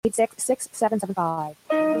866-775.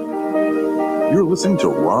 You're listening to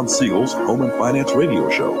Ron Siegel's Home and Finance Radio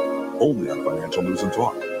Show, only on Financial News and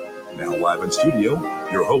Talk. Now live in studio,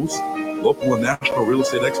 your host, local and national real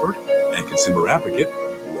estate expert and consumer advocate,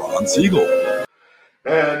 Ron Siegel.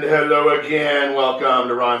 And hello again. Welcome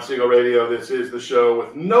to Ron Siegel Radio. This is the show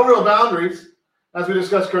with no real boundaries as we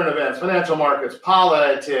discuss current events, financial markets,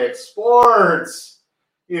 politics, sports,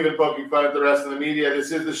 even poking fun at the rest of the media.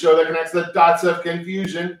 This is the show that connects the dots of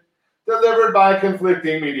confusion delivered by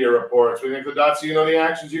conflicting media reports. We think the dots so you know the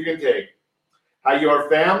actions you can take, how your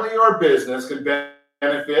family or business can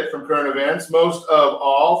benefit from current events. Most of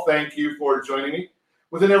all, thank you for joining me.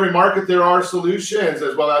 Within every market, there are solutions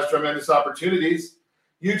as well as tremendous opportunities.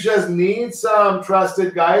 You just need some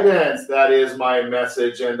trusted guidance. That is my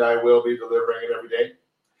message, and I will be delivering it every day.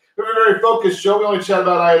 We have a very focused show. We only chat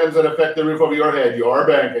about items that affect the roof over your head, your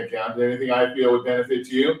bank account, and anything I feel would benefit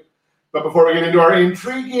you. But before we get into our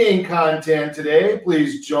intriguing content today,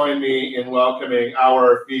 please join me in welcoming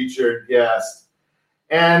our featured guest.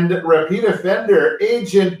 And repeat offender,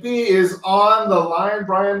 Agent B is on the line.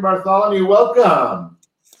 Brian Bartholomew, welcome.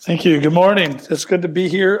 Thank you. Good morning. It's good to be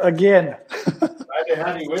here again. Glad to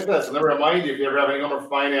have you with us. And let me remind you, if you ever have any home or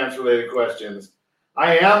finance-related questions,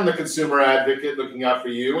 I am the consumer advocate looking out for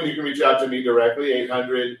you, and you can reach out to me directly,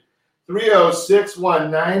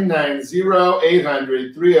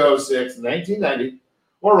 800-306-1990, 800-306-1990,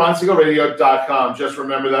 or RonSiegelRadio.com. Just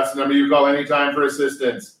remember, that's the number you call anytime for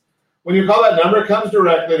assistance. When you call that number, it comes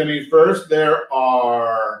directly to me first. There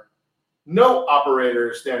are no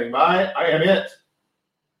operators standing by. I am it.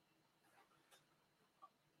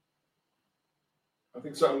 I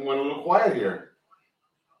think something went a little quiet here.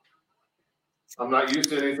 I'm not used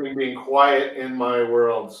to anything being quiet in my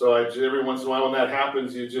world. So every once in a while when that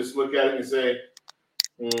happens, you just look at it and you say,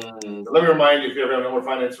 Let me remind you, if you ever have no more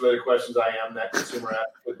finance-related questions, I am that consumer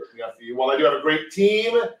advocate looking out for you. While I do have a great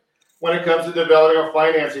team when it comes to developing a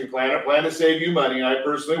financing plan, a plan to save you money, I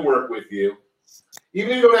personally work with you.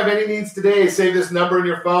 Even if you don't have any needs today, save this number in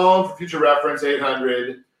your phone for future reference,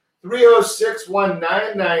 800-306-1990,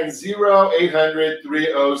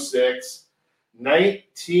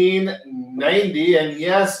 800-306-1990. And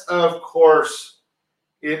yes, of course,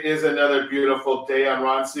 it is another beautiful day on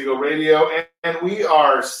Ron Siegel Radio, and we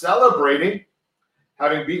are celebrating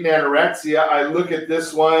having beaten anorexia. I look at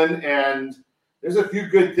this one, and there's a few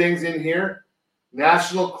good things in here.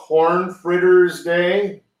 National Corn Fritters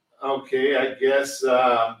Day. Okay, I guess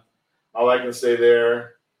all I can say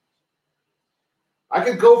there. I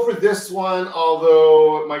could go for this one,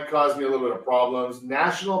 although it might cause me a little bit of problems.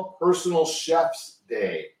 National Personal Chef's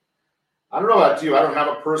Day. I don't know about you. I don't have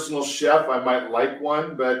a personal chef. I might like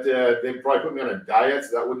one, but they'd probably put me on a diet,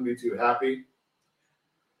 so that wouldn't be too happy.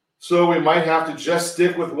 So we might have to just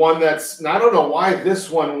stick with one that's, I don't know why this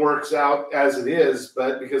one works out as it is,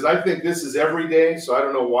 but because I think this is every day, so I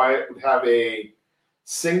don't know why it would have a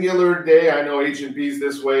singular day. I know Agent B's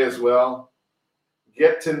this way as well.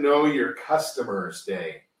 Get to know your customers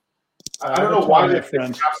day. I don't know why they have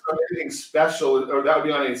something special, or that would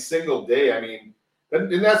be on a single day. I mean,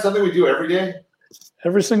 isn't that something we do every day?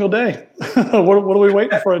 Every single day. What are we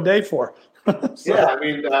waiting for a day for? Yeah, I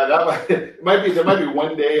mean, there might be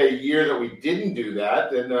one day a year that we didn't do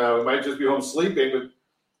that, and we might just be home sleeping. But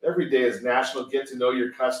every day is National Get to Know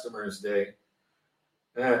Your Customers Day.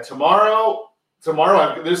 Tomorrow,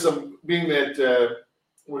 there's some being that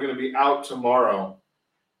we're going to be out tomorrow.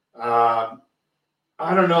 I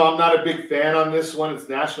don't know. I'm not a big fan on this one. It's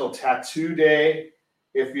National Tattoo Day.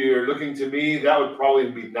 If you're looking to me, that would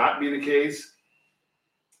probably not be the case.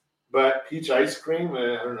 But peach ice cream,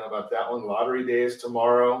 I don't know about that one. Lottery Day is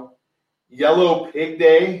tomorrow. Yellow Pig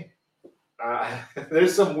Day.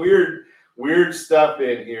 There's some weird stuff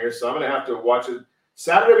in here, so I'm going to have to watch it.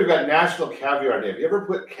 Saturday, we've got National Caviar Day. Have you ever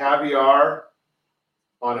put caviar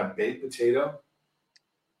on a baked potato?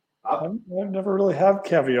 I've never really had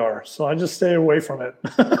caviar, so I just stay away from it.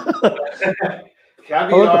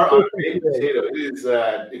 Caviar on a baked potato. It is,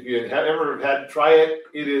 if you have ever had to try it,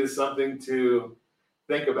 it is something to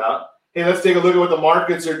think about. Hey, let's take a look at what the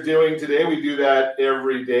markets are doing today. We do that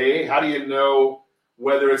every day. How do you know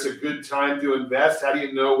whether it's a good time to invest? How do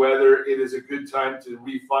you know whether it is a good time to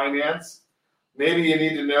refinance? Maybe you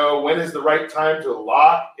need to know when is the right time to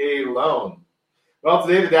lock a loan. Well,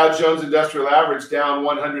 today the Dow Jones Industrial Average down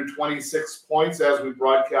 126 points as we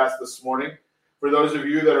broadcast this morning. For those of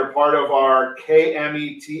you that are part of our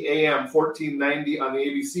KMET AM 1490 on the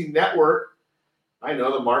ABC network, I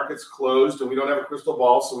know the market's closed and we don't have a crystal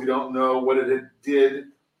ball, so we don't know what it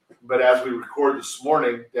did. But as we record this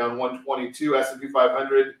morning, down 122, S&P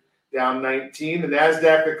 500 down 19. The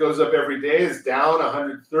NASDAQ that goes up every day is down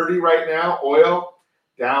 130 right now. Oil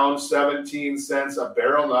down 17 cents a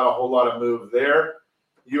barrel. Not a whole lot of move there.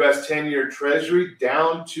 U.S. 10-year Treasury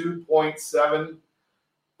down 2.7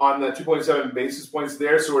 on the 2.7 basis points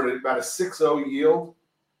there. So we're at about a 6.0 yield.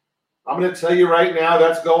 I'm going to tell you right now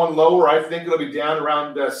that's going lower. I think it'll be down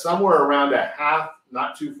around somewhere around a half,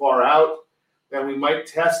 not too far out. And we might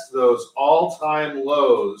test those all-time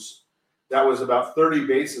lows. That was about 30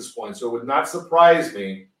 basis points. So it would not surprise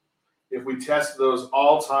me if we test those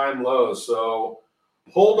all-time lows. So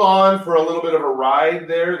hold on for a little bit of a ride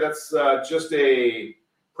there. That's just a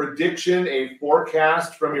prediction, a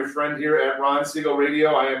forecast from your friend here at Ron Siegel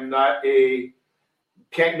Radio. I am not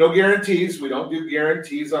no guarantees. We don't do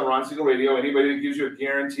guarantees on Ron Siegel Radio. Anybody that gives you a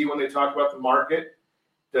guarantee when they talk about the market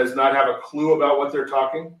does not have a clue about what they're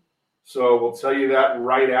talking. So we'll tell you that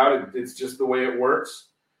right out. It's just the way it works.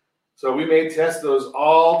 So we may test those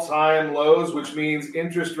all-time lows, which means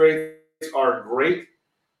interest rates are great.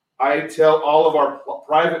 I tell all of our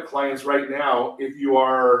private clients right now, if you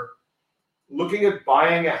are looking at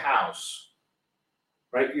buying a house,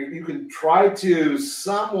 right, you can try to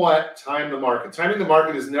somewhat time the market. Timing the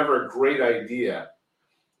market is never a great idea.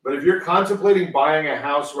 But if you're contemplating buying a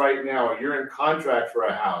house right now, or you're in contract for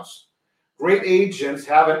a house, great agents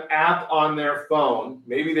have an app on their phone.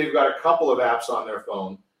 Maybe they've got a couple of apps on their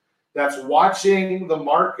phone that's watching the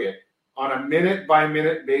market on a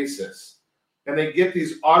minute-by-minute basis. And they get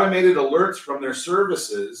these automated alerts from their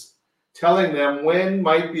services telling them when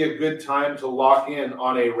might be a good time to lock in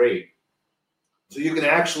on a rate. So you can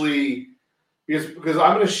actually, because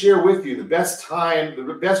I'm going to share with you the best time,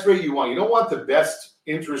 the best rate you want. You don't want the best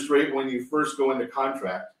interest rate when you first go into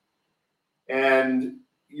contract. And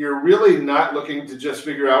you're really not looking to just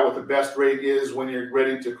figure out what the best rate is when you're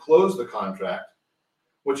ready to close the contract.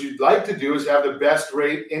 What you'd like to do is have the best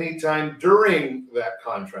rate anytime during that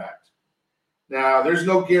contract. Now, there's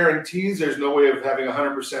no guarantees. There's no way of having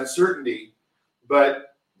 100% certainty,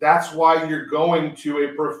 but that's why you're going to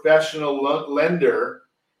a professional lender,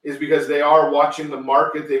 is because they are watching the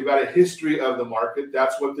market. They've got a history of the market.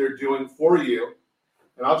 That's what they're doing for you.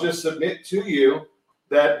 And I'll just submit to you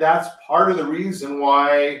that that's part of the reason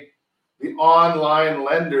why the online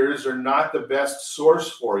lenders are not the best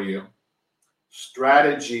source for you.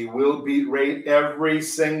 Strategy will beat rate every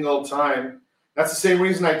single time. That's the same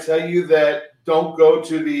reason I tell you that don't go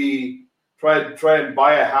to the try and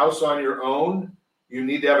buy a house on your own. You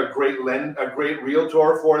need to have a great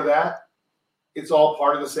realtor for that. It's all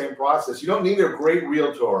part of the same process. You don't need a great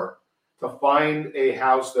realtor to find a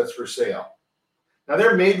house that's for sale. Now,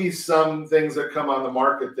 there may be some things that come on the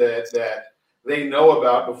market that they know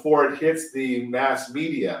about before it hits the mass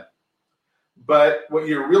media. But what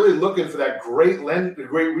you're really looking for that great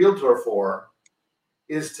realtor for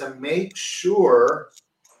is to make sure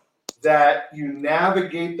that you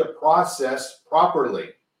navigate the process properly,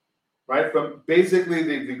 right? From basically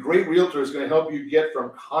the great realtor is going to help you get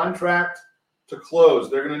from contract to close.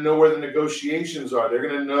 They're going to know where the negotiations are. They're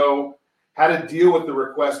going to know how to deal with the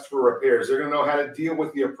request for repairs. They're going to know how to deal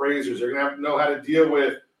with the appraisers. They're going to have to know how to deal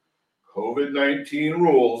with COVID-19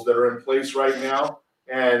 rules that are in place right now.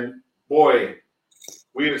 And boy,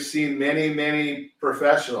 we have seen many, many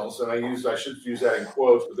professionals, and I should use that in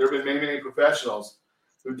quotes, but there have been many, many professionals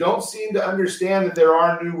who don't seem to understand that there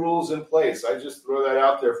are new rules in place. I just throw that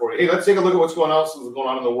out there for you. Hey, let's take a look at what's going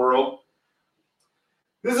on in the world.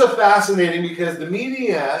 This is fascinating because the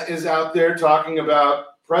media is out there talking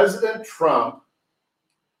about President Trump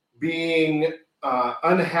being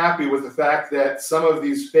unhappy with the fact that some of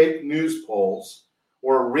these fake news polls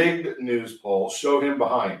or rigged news polls show him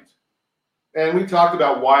behind. And we talked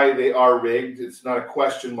about why they are rigged. It's not a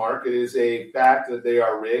question mark. It is a fact that they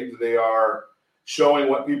are rigged. They are showing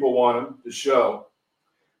what people want them to show.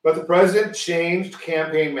 But the president changed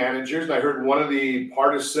campaign managers. And I heard one of the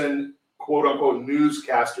partisan, quote-unquote,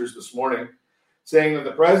 newscasters this morning saying that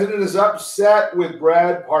the president is upset with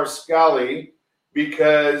Brad Parscale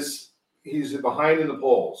because he's behind in the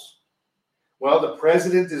polls. Well, the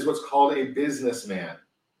president is what's called a businessman.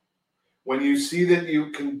 When you see that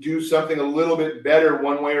you can do something a little bit better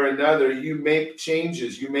one way or another, you make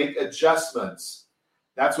changes, you make adjustments.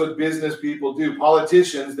 That's what business people do.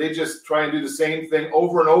 Politicians, they just try and do the same thing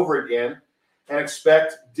over and over again and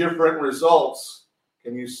expect different results.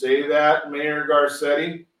 Can you say that, Mayor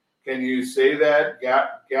Garcetti? Can you say that,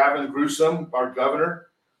 Gavin Newsom, our governor?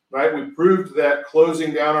 Right? We proved that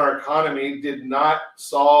closing down our economy did not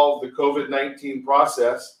solve the COVID-19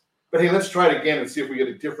 process. But hey, let's try it again and see if we get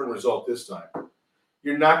a different result this time.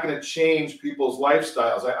 You're not going to change people's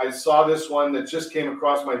lifestyles. I saw this one that just came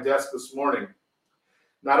across my desk this morning.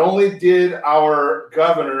 Not only did our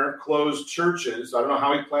governor close churches, I don't know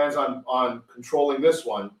how he plans on controlling this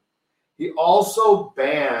one, he also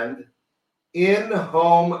banned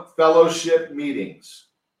in-home fellowship meetings.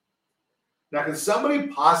 Now, can somebody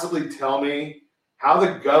possibly tell me how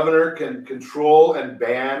the governor can control and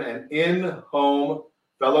ban an in-home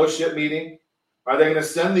fellowship meeting? Are they going to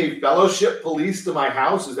send the fellowship police to my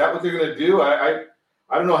house? Is that what they're going to do? I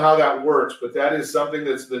don't know how that works, but that is something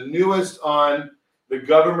that's the newest on the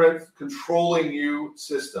government controlling you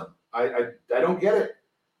system. I don't get it,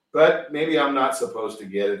 but maybe I'm not supposed to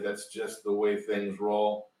get it. That's just the way things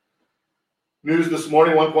roll. News this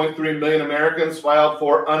morning, 1.3 million Americans filed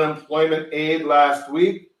for unemployment aid last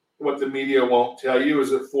week. What the media won't tell you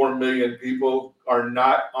is that 4 million people are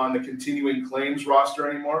not on the continuing claims roster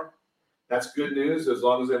anymore. That's good news as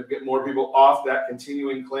long as they get more people off that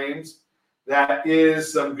continuing claims. That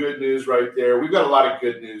is some good news right there. We've got a lot of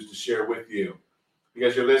good news to share with you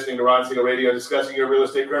because you're listening to Ron Siegel Radio, discussing your real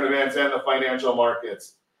estate current events and the financial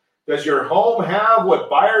markets. Does your home have what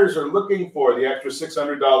buyers are looking for? The extra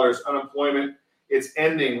 $600 unemployment, it's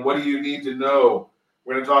ending. What do you need to know?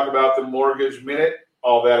 We're going to talk about the Mortgage Minute,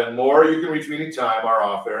 all that and more. You can reach me anytime, our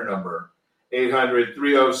off-air number,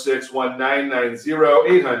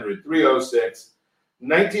 800-306-1990,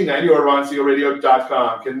 800-306-1990, or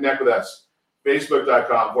RonSiegelRadio.com. Connect with us,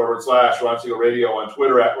 Facebook.com/Ron Siegel Radio, on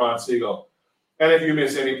Twitter @Ron Siegel. And if you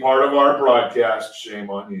miss any part of our broadcast,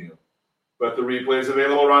 shame on you. But the replay is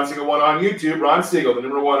available, Ron Siegel 1 on YouTube, Ron Siegel, the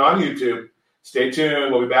number 1 on YouTube. Stay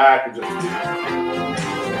tuned. We'll be back in just a minute.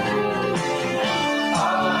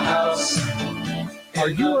 Are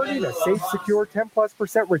you earning a safe, secure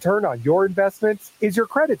 10+% return on your investments? Is your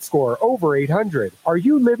credit score over 800? Are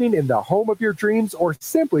you living in the home of your dreams or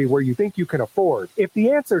simply where you think you can afford? If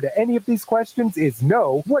the answer to any of these questions is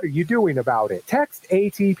no, what are you doing about it? Text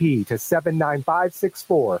ATP to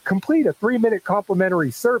 79564. Complete a 3-minute complimentary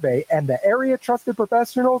survey, and the area trusted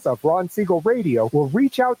professionals of Ron Siegel Radio will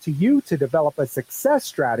reach out to you to develop a success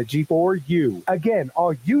strategy for you. Again,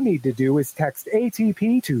 all you need to do is text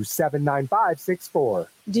ATP to 79564.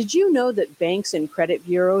 Did you know that banks and credit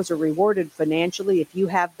bureaus are rewarded financially if you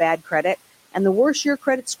have bad credit? And the worse your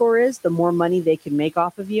credit score is, the more money they can make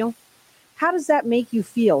off of you? How does that make you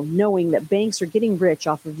feel, knowing that banks are getting rich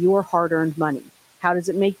off of your hard-earned money? How does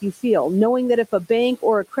it make you feel, knowing that if a bank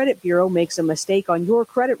or a credit bureau makes a mistake on your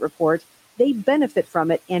credit report, they benefit from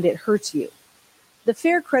it and it hurts you? The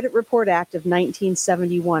Fair Credit Report Act of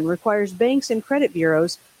 1971 requires banks and credit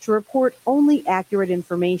bureaus to report only accurate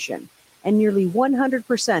information, and nearly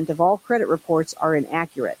 100% of all credit reports are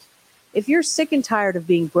inaccurate. If you're sick and tired of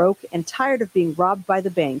being broke and tired of being robbed by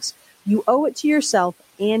the banks, you owe it to yourself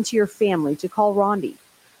and to your family to call Rondi.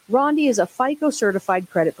 Rondi is a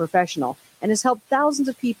FICO-certified credit professional and has helped thousands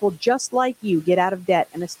of people just like you get out of debt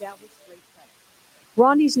and establish great credit.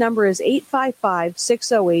 Rondi's number is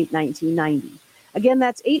 855-608-1990. Again,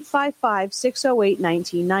 that's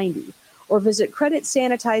 855-608-1990. Or visit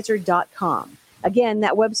creditsanitizer.com. Again,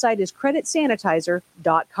 that website is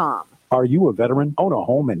creditsanitizer.com. Are you a veteran, own a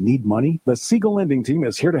home, and need money? The Siegel Lending Team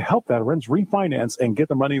is here to help veterans refinance and get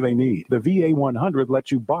the money they need. The VA 100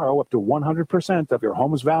 lets you borrow up to 100% of your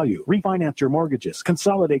home's value, refinance your mortgages,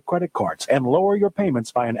 consolidate credit cards, and lower your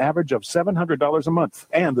payments by an average of $700 a month.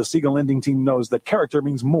 And the Siegel Lending Team knows that character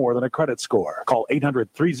means more than a credit score. Call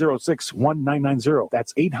 800-306-1990.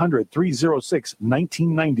 That's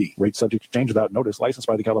 800-306-1990. Rate subject to change without notice. Licensed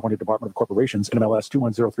by the California Department of Corporations, NMLS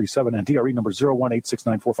 21037, and DRE number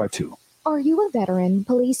 018694452. Are you a veteran,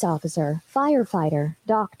 police officer, firefighter,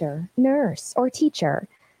 doctor, nurse, or teacher?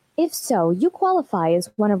 If so, you qualify as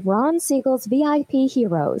one of Ron Siegel's VIP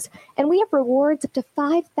heroes, and we have rewards up to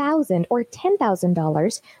 $5,000 or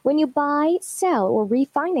 $10,000 when you buy, sell, or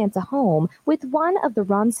refinance a home with one of the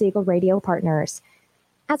Ron Siegel Radio partners.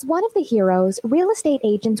 As one of the heroes, real estate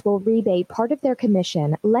agents will rebate part of their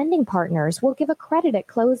commission. Lending partners will give a credit at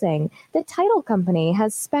closing. The title company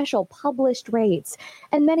has special published rates,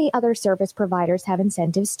 and many other service providers have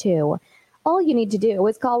incentives too. All you need to do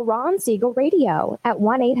is call Ron Siegel Radio at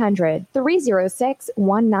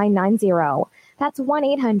 1-800-306-1990. That's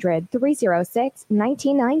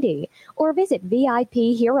 1-800-306-1990, or visit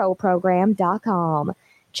VIPHeroProgram.com.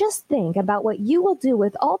 Just think about what you will do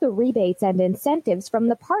with all the rebates and incentives from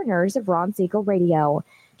the partners of Ron Siegel Radio.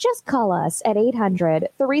 Just call us at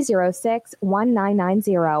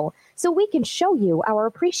 800-306-1990 so we can show you our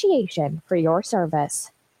appreciation for your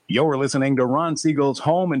service. You're listening to Ron Siegel's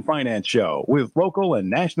Home and Finance Show with local and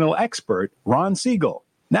national expert Ron Siegel.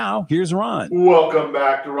 Now, here's Ron. Welcome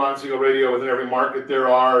back to Ron Siegel Radio. Within every market, there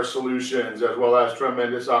are solutions as well as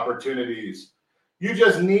tremendous opportunities. You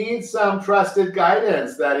just need some trusted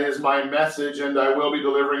guidance. That is my message, and I will be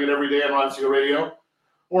delivering it every day on Ron Siegel Radio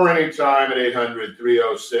or anytime at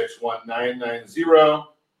 800-306-1990,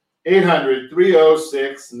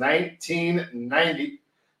 800-306-1990.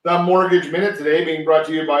 The Mortgage Minute today being brought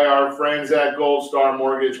to you by our friends at Gold Star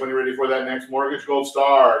Mortgage. When you're ready for that next mortgage, Gold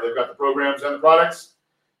Star, they've got the programs and the products.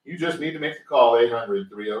 You just need to make the call,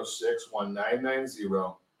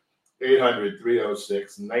 800-306-1990.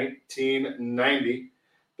 800-306-1990.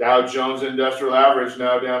 Dow Jones Industrial Average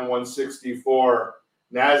now down 164.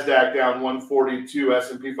 NASDAQ down 142.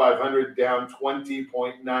 S&P 500 down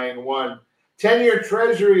 20.91. 10-year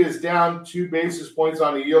Treasury is down 2 basis points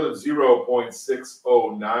on a yield of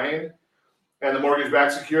 0.609. And the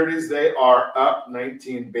mortgage-backed securities, they are up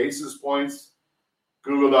 19 basis points.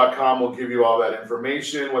 Google.com will give you all that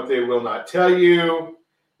information. What they will not tell you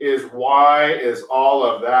is why is all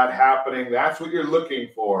of that happening. That's what you're looking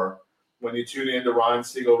for when you tune in to Ron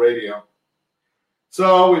Siegel Radio.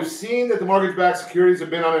 So we've seen that the mortgage-backed securities have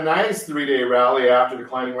been on a nice 3-day rally after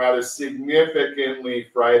declining rather significantly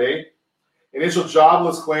Friday. Initial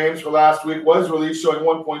jobless claims for last week was released, showing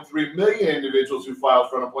 1.3 million individuals who filed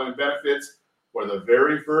for unemployment benefits for the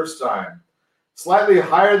very first time. Slightly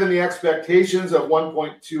higher than the expectations of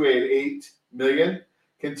 1.288 million.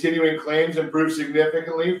 Continuing claims improved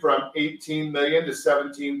significantly from 18 million to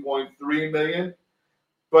 17.3 million.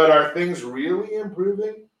 But are things really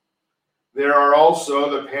improving? There are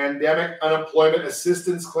also the pandemic unemployment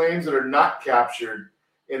assistance claims that are not captured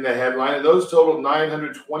in the headline, and those totaled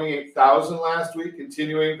 928,000 last week.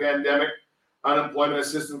 Continuing pandemic unemployment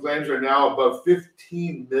assistance claims are now above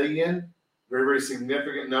 15 million. Very, very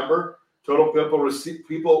significant number. Total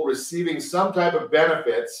people receiving some type of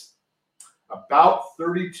benefits, about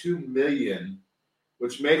 32 million,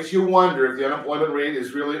 which makes you wonder if the unemployment rate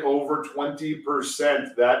is really over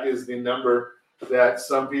 20%. That is the number that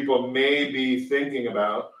some people may be thinking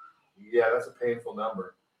about. Yeah, that's a painful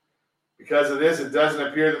number. Because of this, it doesn't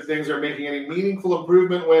appear that things are making any meaningful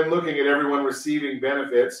improvement when looking at everyone receiving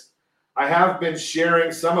benefits. I have been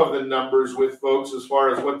sharing some of the numbers with folks as far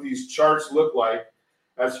as what these charts look like,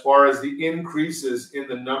 as far as the increases in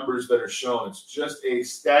the numbers that are shown. It's just a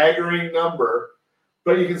staggering number,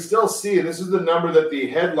 but you can still see, and this is the number that the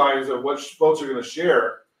headlines of what folks are going to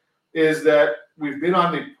share, is that we've been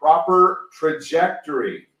on the proper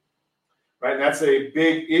trajectory, right? And that's a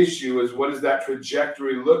big issue, is what does that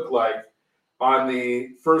trajectory look like on the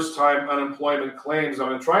first-time unemployment claims? I'm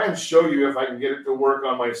going to try and show you, if I can get it to work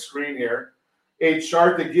on my screen here, a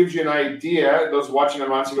chart that gives you an idea, those watching on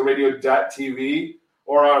RonSiegelRadio.tv,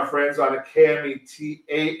 or our friends on the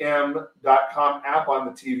KMETAM.com app on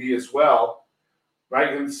the TV as well,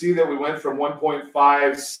 right? You can see that we went from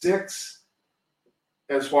 1.56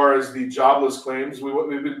 as far as the jobless claims.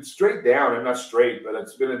 We've been straight down, and not straight, but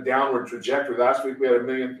it's been a downward trajectory. Last week we had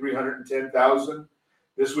 1,310,000.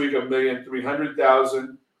 This week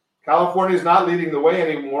 1,300,000. California is not leading the way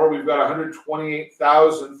anymore. We've got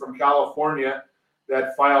 128,000 from California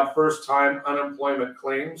that filed first-time unemployment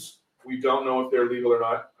claims. We don't know if they're legal or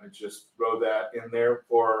not. I just throw that in there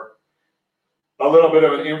for a little bit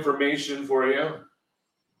of an information for you.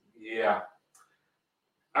 Yeah.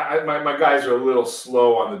 My guys are a little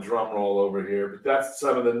slow on the drum roll over here, but that's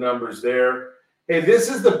some of the numbers there. Hey, this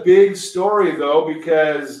is the big story, though,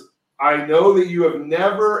 because I know that you have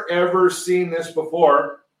never, ever seen this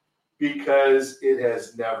before, because it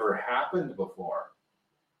has never happened before.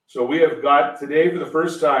 So we have got today, for the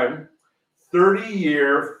first time,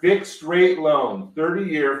 30-year fixed rate loan.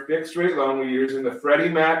 30-year fixed rate loan. We're using the Freddie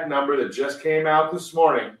Mac number that just came out this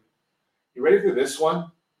morning. You ready for this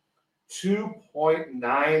one?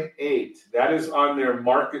 2.98. That is on their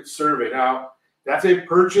market survey. Now, that's a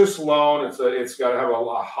purchase loan. It's got to have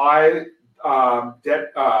a high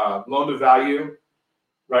debt loan to value,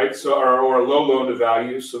 right? So or a low loan to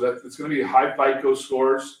value. So that it's going to be high FICO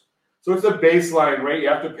scores. So it's a baseline rate. You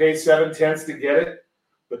have to pay 7/10 to get it.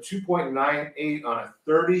 But 2.98 on a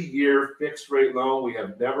 30-year fixed rate loan, we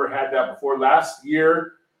have never had that before. Last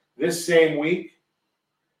year, this same week,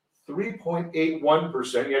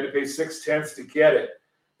 3.81%. You had to pay 6/10 to get it.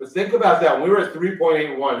 But think about that. When we were at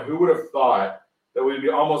 3.81, who would have thought that we'd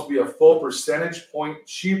almost be a full percentage point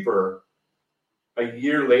cheaper a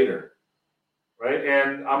year later, right?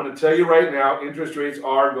 And I'm going to tell you right now, interest rates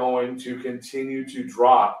are going to continue to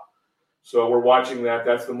drop. So we're watching that.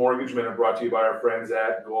 That's the Mortgage Minute, brought to you by our friends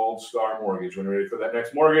at Gold Star Mortgage. When you're ready for that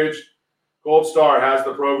next mortgage, Gold Star has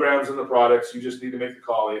the programs and the products. You just need to make the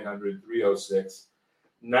call,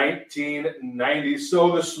 800-306-1990.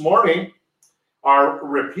 So this morning, our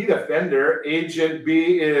repeat offender, Agent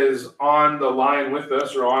B, is on the line with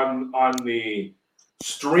us, or on the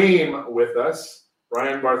stream with us.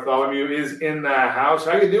 Brian Bartholomew is in the house.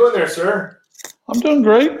 How you doing there, sir? I'm doing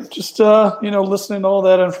great. Just, listening to all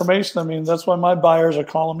that information. I mean, that's why my buyers are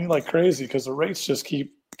calling me like crazy because the rates just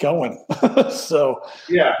keep going. So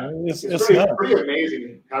yeah, it's pretty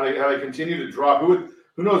amazing how they continue to drop. Who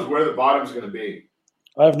knows where the bottom's going to be?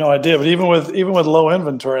 I have no idea. But even with low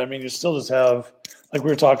inventory, I mean, you still just have, like we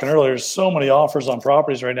were talking earlier, so many offers on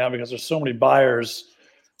properties right now because there's so many buyers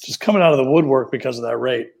just coming out of the woodwork because of that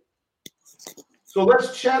rate. So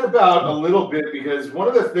let's chat about a little bit, because one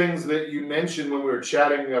of the things that you mentioned when we were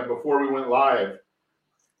chatting before we went live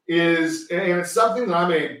is, and it's something that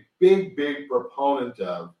I'm a big proponent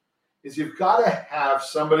of, is you've got to have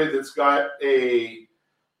somebody that's got a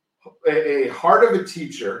heart of a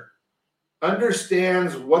teacher,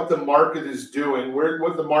 understands what the market is doing, where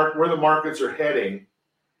the markets are heading,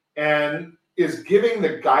 and is giving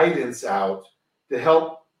the guidance out to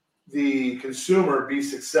help the consumer be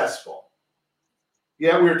successful.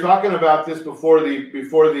 Yeah, we were talking about this before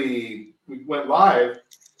we went live.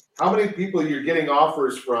 How many people you're getting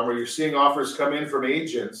offers from, or you're seeing offers come in from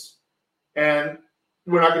agents, and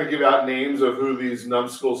we're not going to give out names of who these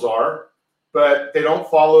numbskulls are, but they don't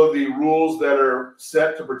follow the rules that are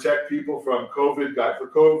set to protect people from COVID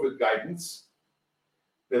guidance.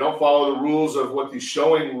 They don't follow the rules of what the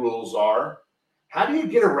showing rules are. How do you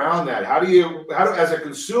get around that? How do as a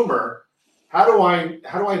consumer, how do I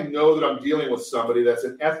know that I'm dealing with somebody that's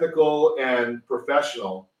an ethical and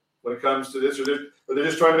professional when it comes to this, or they're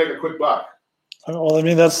just trying to make a quick buck? Well, I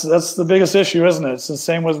mean, that's the biggest issue, isn't it? It's the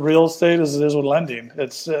same with real estate as it is with lending.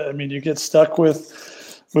 It's, you get stuck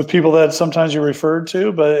with people that sometimes you're referred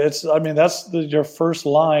to, but that's your first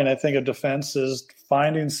line, I think, of defense is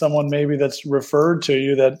finding someone maybe that's referred to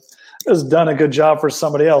you that has done a good job for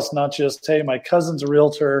somebody else, not just, hey, my cousin's a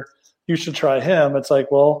realtor, you should try him. It's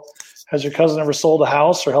like, well, has your cousin ever sold a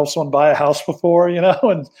house or helped someone buy a house before,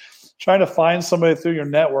 and trying to find somebody through your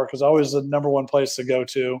network is always the number one place to go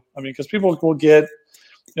to. I mean, because people will get,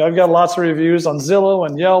 I've got lots of reviews on Zillow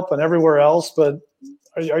and Yelp and everywhere else, but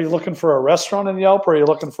are you looking for a restaurant on Yelp, or are you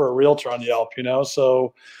looking for a realtor on Yelp,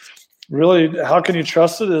 So really, how can you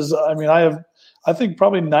trust it is, I think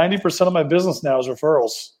probably 90% of my business now is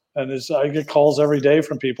referrals. And I get calls every day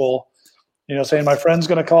from people, saying my friend's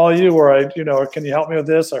going to call you, or or can you help me with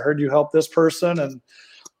this? I heard you help this person. And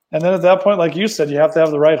then at that point, like you said, you have to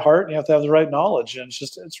have the right heart and you have to have the right knowledge. And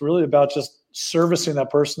it's really about just servicing that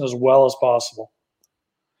person as well as possible.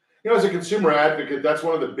 As a consumer advocate, that's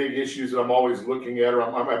one of the big issues that I'm always looking at,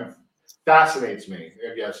 or fascinates me,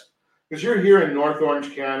 I guess. Because you're here in North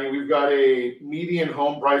Orange County. We've got a median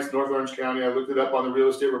home price, North Orange County. I looked it up on the real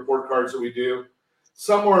estate report cards that we do.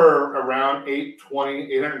 Somewhere around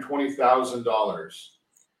 $820,000.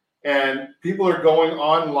 And people are going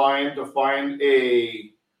online to find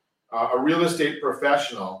a real estate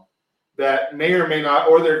professional that may or may not,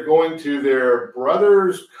 or they're going to their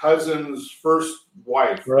brother's cousin's first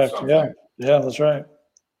wife. Correct. Yeah, that's right.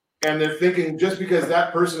 And they're thinking just because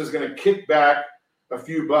that person is going to kick back a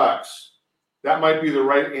few bucks, that might be the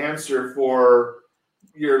right answer for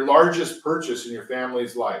your largest purchase in your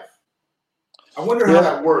family's life. I wonder how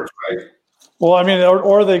that works, right? Well,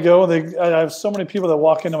 or they go, I have so many people that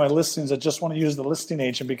walk into my listings that just want to use the listing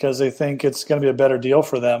agent because they think it's going to be a better deal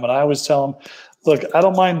for them. And I always tell them, look, I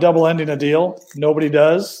don't mind double ending a deal. Nobody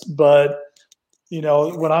does. But,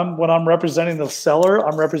 when I'm representing the seller,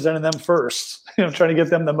 I'm representing them first. I'm trying to get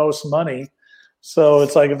them the most money. So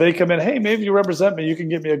it's like, if they come in, hey, maybe you represent me, you can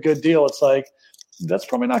get me a good deal. It's like, that's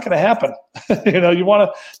probably not going to happen. You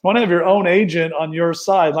want to have your own agent on your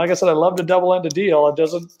side. Like I said, I love to double end a deal. It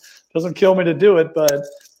doesn't kill me to do it, but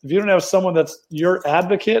if you don't have someone that's your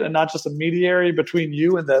advocate and not just a mediator between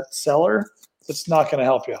you and that seller, it's not going to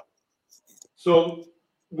help you. So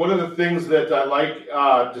one of the things that I like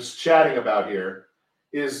just chatting about here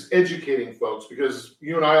is educating folks, because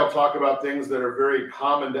you and I will talk about things that are very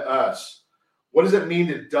common to us. What does it mean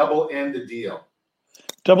to double end a deal?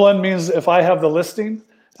 Double end means if I have the listing,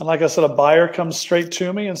 and like I said, a buyer comes straight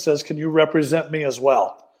to me and says, can you represent me as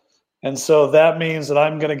well? And so that means that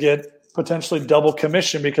I'm going to get potentially double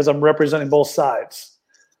commission because I'm representing both sides.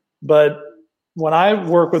 But when I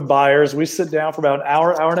work with buyers, we sit down for about an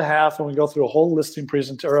hour and a half, and we go through a whole listing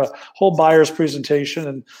presentation or a whole buyer's presentation.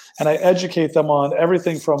 And I educate them on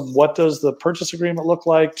everything from what does the purchase agreement look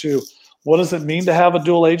like to what does it mean to have a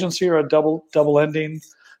dual agency or a double ending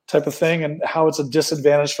type of thing, and how it's a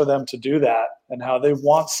disadvantage for them to do that, and how they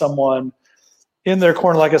want someone in their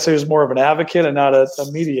corner, like I say, who's more of an advocate and not a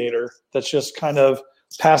mediator that's just kind of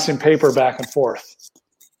passing paper back and forth,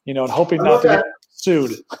 and hoping not to get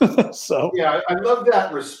sued. So yeah, I love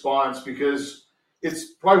that response, because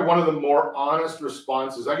it's probably one of the more honest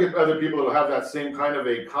responses. I get other people that have that same kind of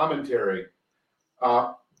a commentary.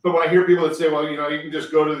 But when I hear people that say, well, you can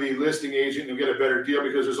just go to the listing agent and get a better deal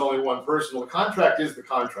because there's only one person. Well, the contract is the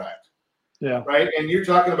contract. Yeah. Right. And you're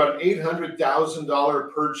talking about an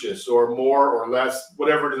 $800,000 purchase or more or less,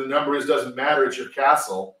 whatever the number is, doesn't matter. It's your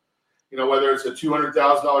castle. Whether it's a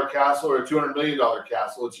 $200,000 castle or a $200 million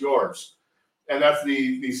castle, it's yours. And that's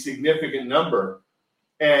the significant number.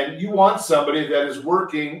 And you want somebody that is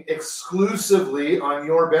working exclusively on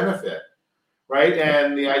your benefit. Right.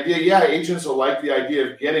 And the idea, agents will like the idea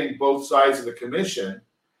of getting both sides of the commission.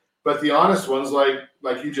 But the honest ones, like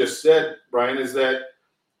you just said, Brian, is that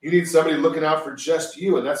you need somebody looking out for just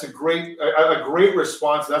you. And that's a great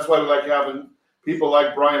response. That's why we like having people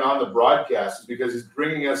like Brian on the broadcast, is because he's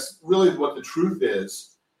bringing us really what the truth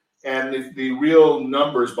is and the real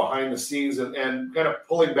numbers behind the scenes and kind of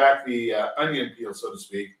pulling back the onion peel, so to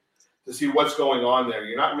speak, to see what's going on there.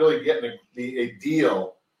 You're not really getting a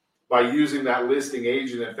deal by using that listing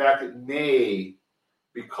agent. In fact, it may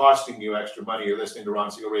be costing you extra money. You're listening to Ron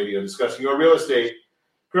Siegel Radio, discussing your real estate,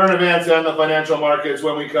 current events, and the financial markets.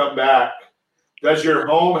 When we come back, does your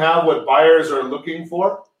home have what buyers are looking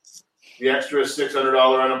for? The extra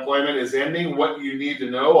 $600 unemployment is ending. What you need to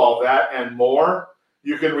know, all that and more.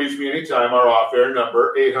 You can reach me anytime. Our off-air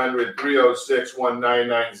number,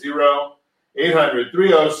 800-306-1990,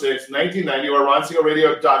 800-306-1990, or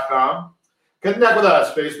RonSiegelRadio.com. Connect with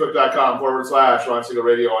us, Facebook.com/Ron Siegel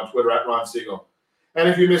Radio, on Twitter @Ron Siegel. And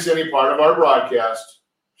if you miss any part of our broadcast,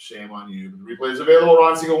 shame on you. The replay is available,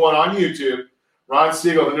 Ron Siegel 1 on YouTube. Ron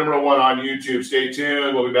Siegel, the number 1 on YouTube. Stay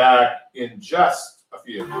tuned. We'll be back in just a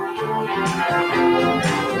few.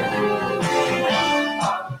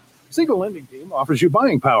 Siegel Lending Team offers you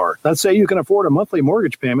buying power. Let's say you can afford a monthly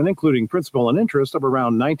mortgage payment, including principal and interest, of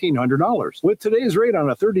around $1,900. With today's rate on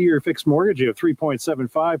a 30-year fixed mortgage of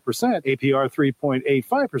 3.75%, APR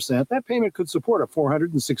 3.85%, that payment could support a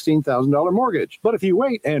 $416,000 mortgage. But if you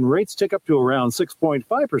wait and rates tick up to around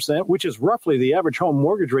 6.5%, which is roughly the average home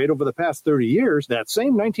mortgage rate over the past 30 years, that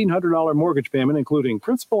same $1,900 mortgage payment, including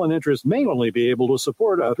principal and interest, may only be able to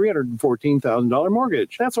support a $314,000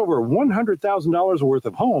 mortgage. That's over $100,000 worth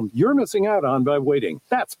of home you're missing out on by waiting.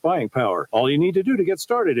 That's buying power. All you need to do to get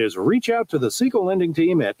started is reach out to the Siegel Lending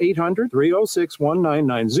Team at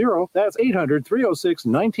 800-306-1990. That's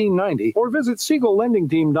 800-306-1990. Or visit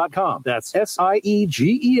SiegelLendingTeam.com. That's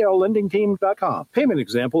SIEGEL LendingTeam.com. Payment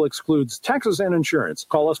example excludes taxes and insurance.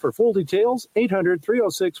 Call us for full details,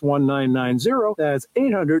 800-306-1990. That's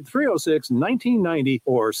 800-306-1990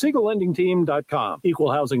 or SiegelLendingTeam.com.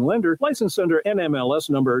 Equal housing lender, licensed under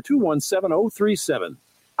NMLS number 217037.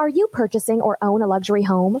 Are you purchasing or own a luxury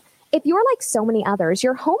home? If you're like so many others,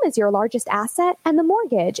 your home is your largest asset and the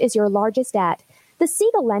mortgage is your largest debt. The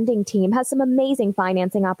Siegel Lending Team has some amazing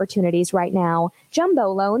financing opportunities right now.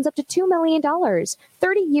 Jumbo loans up to $2 million,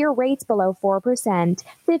 30-year rates below 4%,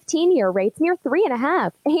 15-year rates near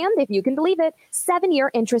 3.5%, and if you can believe it,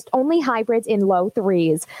 7-year interest-only hybrids in low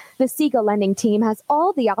 3s. The Siegel Lending Team has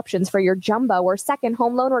all the options for your jumbo or second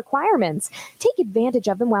home loan requirements. Take advantage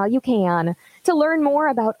of them while you can. To learn more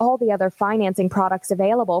about all the other financing products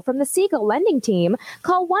available from the Siegel Lending Team,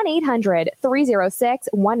 call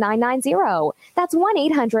 1-800-306-1990. That's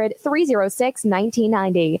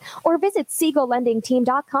 1-800-306-1990. Or visit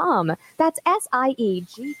SiegelLendingTeam.com. That's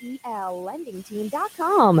SIEGEL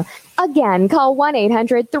LendingTeam.com. Again, call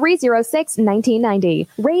 1-800-306-1990.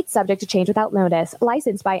 Rates subject to change without notice.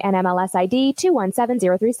 Licensed by NMLS ID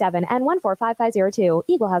 217037 and 145502.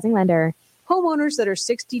 Equal housing lender. Homeowners that are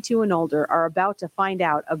 62 and older are about to find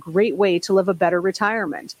out a great way to live a better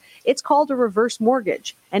retirement. It's called a reverse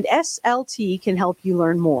mortgage, and SLT can help you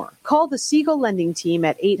learn more. Call the Siegel Lending Team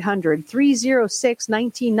at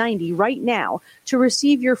 800-306-1990 right now to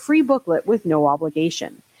receive your free booklet with no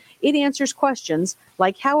obligation. It answers questions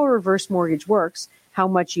like how a reverse mortgage works, how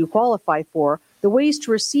much you qualify for, the ways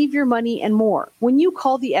to receive your money, and more. When you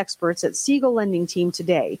call the experts at Siegel Lending Team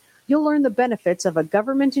today, you'll learn the benefits of a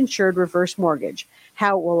government-insured reverse mortgage,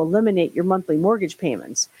 how it will eliminate your monthly mortgage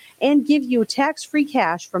payments, and give you tax-free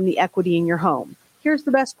cash from the equity in your home. Here's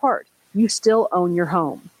the best part. You still own your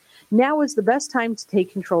home. Now is the best time to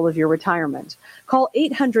take control of your retirement. Call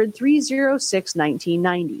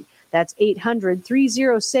 800-306-1990. That's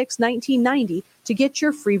 800-306-1990 to get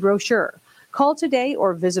your free brochure. Call today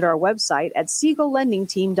or visit our website at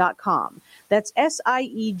SiegelLendingTeam.com. That's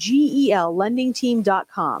SIEGEL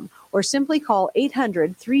LendingTeam.com, or simply call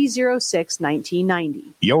 800-306-1990.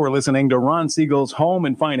 You're listening to Ron Siegel's Home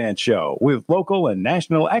and Finance Show with local and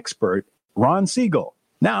national expert Ron Siegel.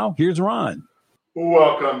 Now, here's Ron.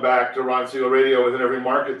 Welcome back to Ron Siegel Radio. Within every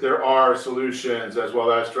market, there are solutions as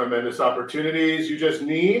well as tremendous opportunities. You just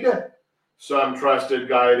need some trusted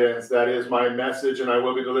guidance. That is my message, and I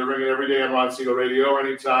will be delivering it every day on Ron Siegel Radio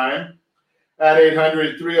anytime at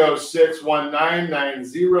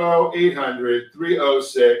 800-306-1990,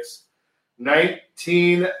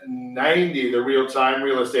 800-306-1990. The real-time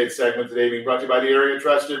real estate segment today being brought to you by the area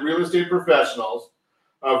trusted real estate professionals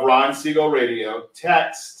of Ron Siegel Radio.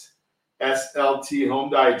 Text SLT Home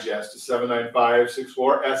Digest to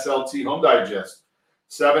 79564, SLT Home Digest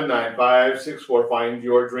 79564. Find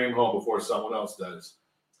your dream home before someone else does.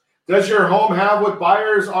 Does your home have what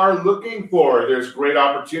buyers are looking for? There's great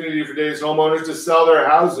opportunity for today's homeowners to sell their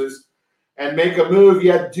houses and make a move,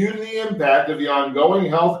 yet due to the impact of the ongoing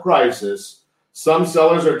health crisis, some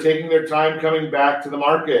sellers are taking their time coming back to the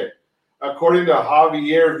market. According to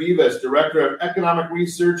Javier Vivas, Director of Economic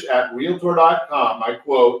Research at Realtor.com, I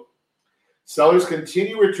quote, sellers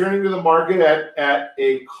continue returning to the market at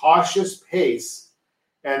a cautious pace,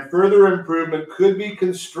 and further improvement could be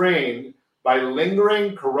constrained by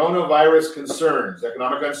lingering coronavirus concerns,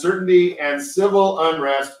 economic uncertainty, and civil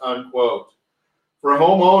unrest, unquote. For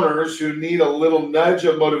homeowners who need a little nudge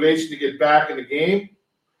of motivation to get back in the game,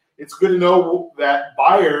 it's good to know that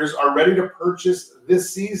buyers are ready to purchase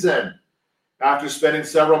this season. After spending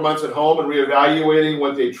several months at home and reevaluating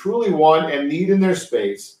what they truly want and need in their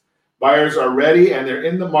space, buyers are ready and they're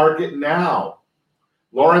in the market now.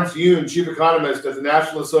 Lawrence Yoon, chief economist at the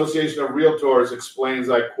National Association of Realtors, explains,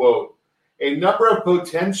 I quote, a number of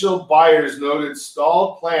potential buyers noted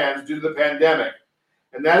stalled plans due to the pandemic,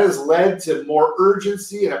 and that has led to more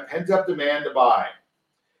urgency and a pent-up demand to buy.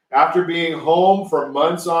 After being home for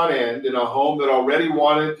months on end in a home that already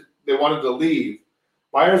wanted to leave,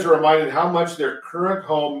 buyers are reminded how much their current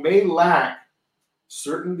home may lack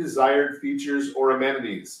certain desired features or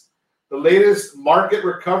amenities. The latest market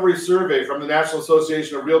recovery survey from the National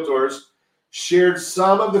Association of Realtors shared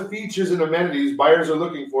some of the features and amenities buyers are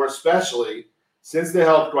looking for, especially since the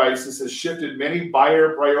health crisis has shifted many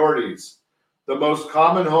buyer priorities. The most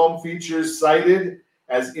common home features cited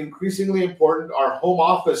as increasingly important are home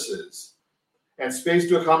offices and space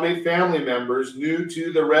to accommodate family members new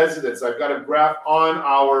to the residence. I've got a graph on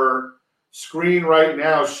our screen right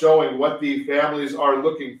now showing what the families are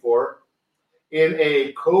looking for in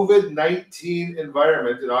a COVID-19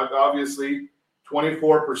 environment. And obviously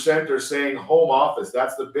 24% are saying home office.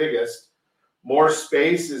 That's the biggest. More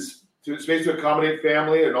space to accommodate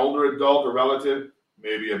family, an older adult, a relative,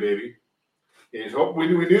 maybe a baby. We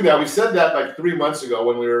knew that. We said that like 3 months ago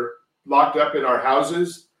when we were locked up in our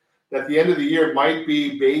houses, that the end of the year might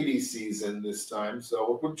be baby season this time.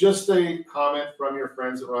 So just a comment from your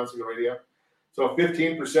friends at Ron Siegel Radio. So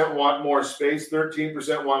 15% want more space,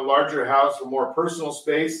 13% want larger house for more personal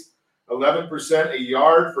space, 11% a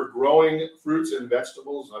yard for growing fruits and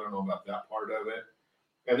vegetables. I don't know about that part of it.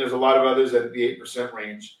 And there's a lot of others at the 8%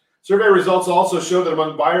 range. Survey results also show that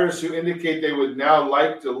among buyers who indicate they would now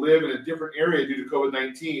like to live in a different area due to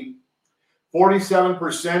COVID-19,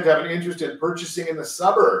 47% have an interest in purchasing in the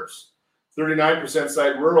suburbs, 39%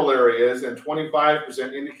 cite rural areas, and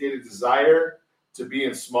 25% indicate a desire to be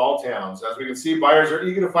in small towns. As we can see, buyers are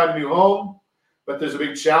eager to find a new home, but there's a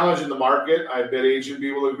big challenge in the market. I bet Agent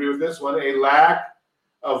B will agree with this one, a lack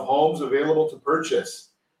of homes available to purchase.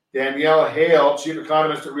 Danielle Hale, chief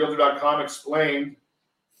economist at Realtor.com, explained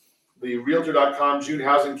the Realtor.com June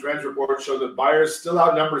Housing Trends Report showed that buyers still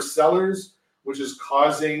outnumber sellers, which is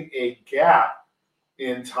causing a gap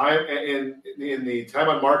in time in the time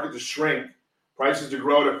on market to shrink, prices to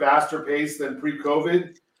grow at a faster pace than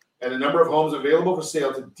pre-COVID, and the number of homes available for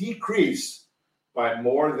sale to decrease by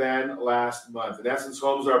more than last month. In essence,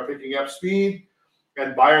 homes are picking up speed,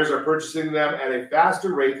 and buyers are purchasing them at a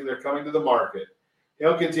faster rate than they're coming to the market.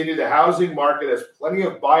 He'll continue. The housing market has plenty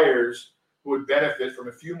of buyers who would benefit from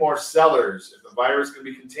a few more sellers. If the virus can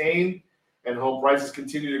be contained and home prices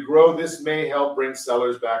continue to grow, this may help bring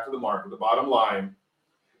sellers back to the market. The bottom line,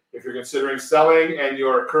 if you're considering selling and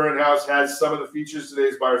your current house has some of the features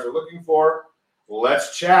today's buyers are looking for,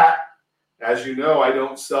 let's chat. As you know, I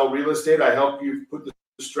don't sell real estate. I help you put the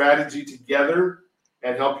strategy together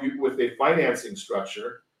and help you with a financing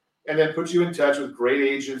structure, and then put you in touch with great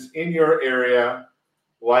agents in your area,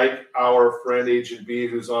 like our friend Agent B,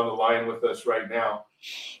 who's on the line with us right now.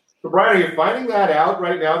 So, Brian, are you finding that out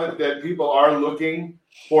right now that people are looking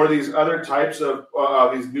for these other types of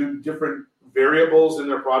these new different variables in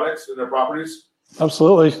their products, in their properties?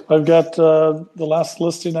 Absolutely. I've got the last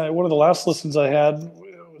listing. One of the last listings I had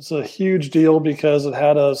was a huge deal because it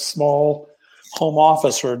had a small home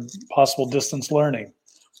office for possible distance learning.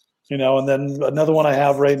 And then another one I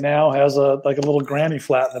have right now has a little granny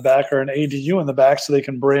flat in the back or an ADU in the back, so they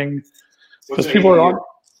can bring, because people are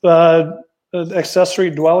on an accessory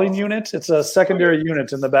dwelling unit. It's a secondary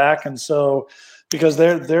unit in the back, and so because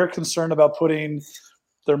they're concerned about putting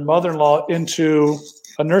their mother-in-law into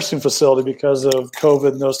a nursing facility because of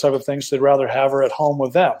COVID and those type of things, so they'd rather have her at home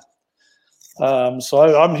with them.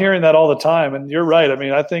 So I'm hearing that all the time, and you're right. I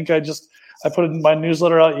mean, I think I put in my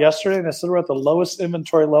newsletter out yesterday, and I said we're at the lowest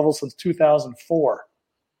inventory level since 2004.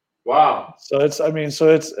 Wow. So it's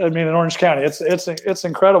in Orange County, it's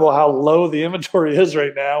incredible how low the inventory is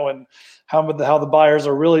right now, and how the buyers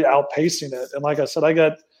are really outpacing it. And like I said, I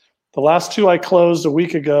got the last two I closed a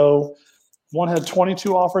week ago. One had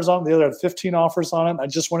 22 offers on it, the other had 15 offers on it. I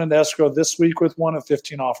just went into escrow this week with one at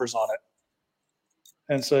 15 offers on it.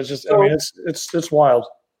 And so it's wild.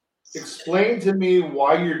 Explain to me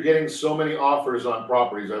why you're getting so many offers on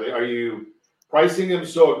properties. Are you pricing them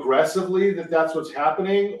so aggressively that's what's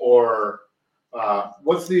happening, or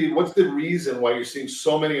what's the reason why you're seeing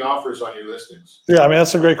so many offers on your listings? Yeah, I mean,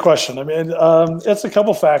 that's a great question. I mean, it's a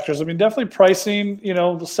couple factors. I mean, definitely pricing.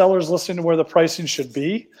 The seller's listening to where the pricing should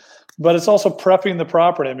be, but it's also prepping the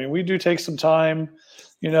property. I mean, we do take some time.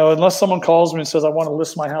 Unless someone calls me and says, I want to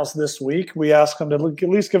list my house this week, we ask them to at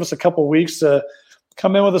least give us a couple weeks to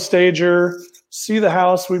come in with a stager, see the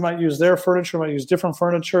house. We might use their furniture. We might use different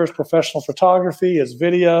furniture. It's professional photography. It's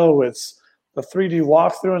video. It's the 3D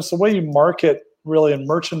walkthrough. And it's the way you market really and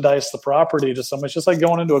merchandise the property to someone. It's just like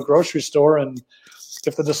going into a grocery store, and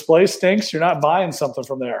if the display stinks, you're not buying something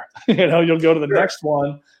from there. You'll go to the next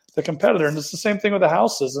one, the competitor. And it's the same thing with the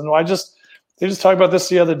houses. And they just talked about this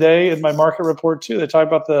the other day in my market report too. They talk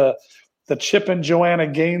about the Chip and Joanna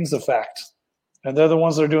Gaines effect. And they're the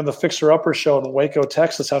ones that are doing the Fixer Upper show in Waco,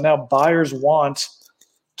 Texas, how now buyers want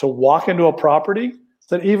to walk into a property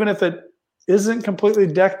that even if it isn't completely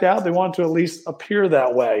decked out, they want to at least appear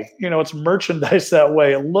that way. It's merchandise that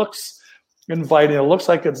way. It looks inviting. It looks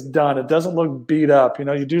like it's done. It doesn't look beat up.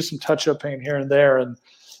 You do some touch-up paint here and there. And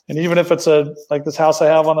even if it's like this house I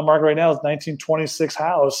have on the market right now is 1926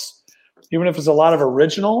 house, even if it's a lot of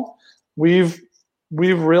original, we've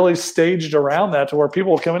really staged around that to where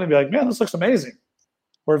people will come in and be like, man, this looks amazing.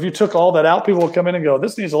 Or if you took all that out, people will come in and go,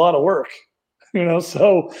 this needs a lot of work.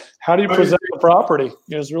 So how do you present the property?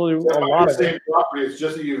 It's really a lot of it. Property. It's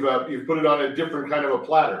just that you've put it on a different kind of a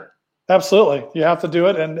platter. Absolutely. You have to do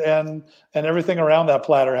it. And everything around that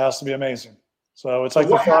platter has to be amazing. So it's like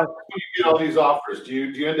what happens when you get all these offers?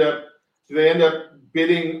 Do they end up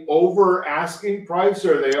bidding over asking price,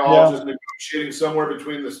 or are they all just negotiating somewhere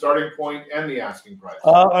between the starting point and the asking price?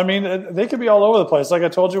 I mean, they could be all over the place. Like I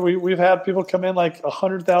told you, we've had people come in like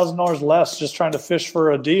 $100,000 less just trying to fish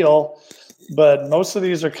for a deal, but most of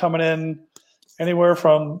these are coming in anywhere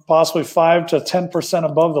from possibly 5 to 10%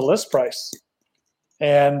 above the list price.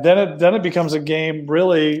 And then it becomes a game.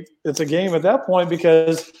 Really, it's a game at that point,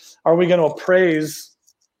 because are we going to appraise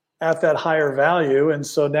at that higher value? And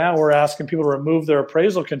so now we're asking people to remove their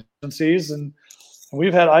appraisal contingencies. And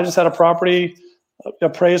I just had a property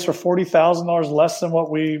appraised for $40,000 less than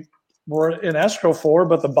what we were in escrow for,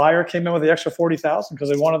 but the buyer came in with the extra $40,000 because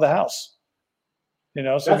they wanted the house. So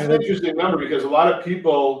that's an interesting number, because a lot of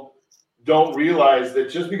people don't realize that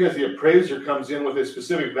just because the appraiser comes in with a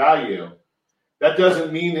specific value, that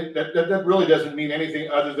doesn't mean that really doesn't mean anything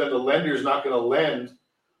other than the lender's not going to lend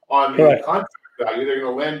on the contract value. They're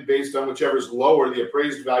going to lend based on whichever's lower, the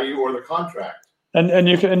appraised value or the contract. And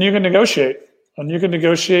you can negotiate. And you can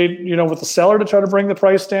negotiate, with the seller to try to bring the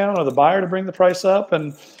price down, or the buyer to bring the price up.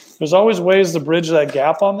 And there's always ways to bridge that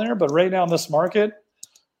gap on there. But right now in this market,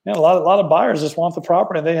 a lot of buyers just want the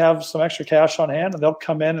property, and they have some extra cash on hand, and they'll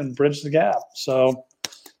come in and bridge the gap. So,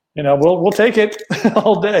 we'll take it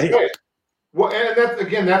all day. Okay. Well,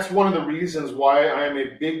 and that's one of the reasons why I am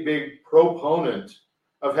a big proponent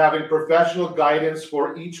of having professional guidance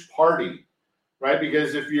for each party, right?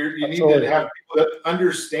 Because if you need to have people that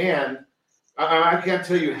understand. I can't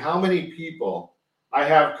tell you how many people I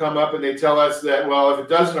have come up and they tell us that, well, if it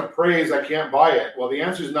doesn't appraise, I can't buy it. Well, the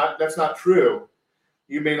answer is that's not true.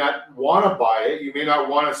 You may not want to buy it. You may not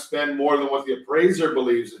want to spend more than what the appraiser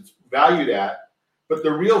believes it's valued at. But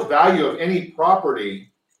the real value of any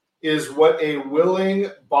property is what a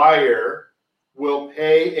willing buyer will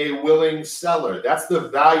pay a willing seller. That's the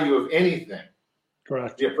value of anything.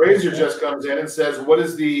 Correct. The appraiser just comes in and says, what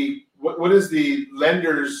is the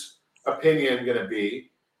lender's opinion going to be,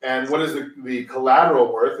 and what is the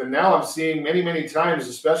collateral worth? And now I'm seeing many times,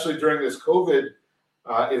 especially during this COVID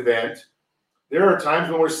event, there are times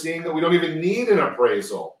when we're seeing that we don't even need an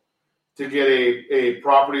appraisal to get a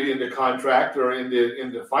property into contract or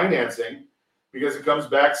into financing, because it comes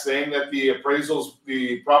back saying that the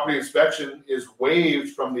property inspection is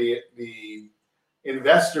waived from the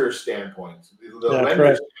investor standpoint, the lender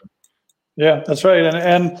standpoint. Yeah, that's right.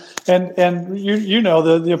 And you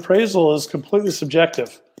know the appraisal is completely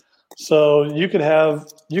subjective. So you could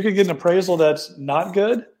get an appraisal that's not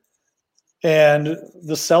good, and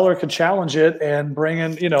the seller could challenge it and bring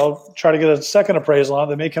in, try to get a second appraisal on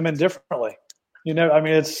it that may come in differently. I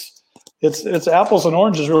mean, it's apples and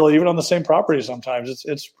oranges really, even on the same property sometimes.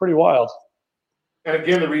 It's pretty wild. And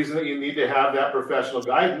again, the reason that you need to have that professional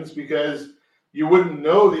guidance, because you wouldn't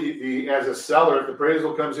know as a seller, if the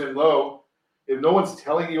appraisal comes in low, if no one's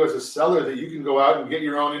telling you as a seller that you can go out and get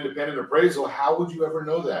your own independent appraisal, how would you ever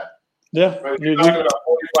know that? Yeah. Right? You're talking about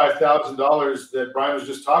 $45,000 that Brian was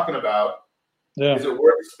just talking about. Yeah. Is it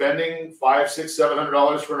worth spending $500, $600,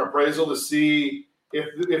 $700 for an appraisal to see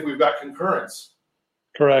if we've got concurrence?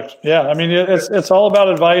 Correct. Yeah. I mean, it's all about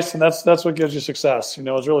advice, and that's what gives you success.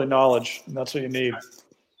 It's really knowledge, and that's what you need.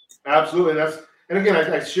 Absolutely. And again,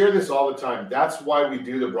 I share this all the time. That's why we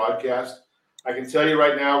do the broadcast. I can tell you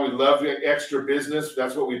right now, we love the extra business.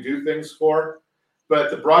 That's what we do things for.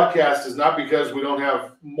 But the broadcast is not because we don't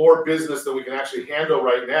have more business that we can actually handle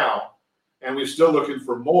right now, and we're still looking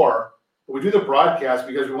for more. But we do the broadcast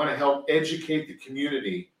because we want to help educate the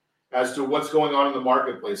community as to what's going on in the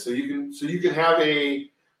marketplace, so you can have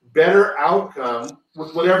a better outcome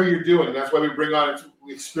with whatever you're doing. That's why we bring on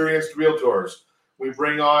experienced realtors. We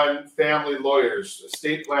bring on family lawyers,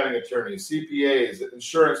 estate planning attorneys, CPAs,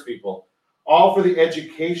 insurance people, all for the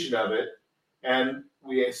education of it. And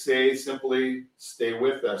we say simply, stay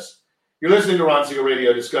with us. You're listening to Ron Siegel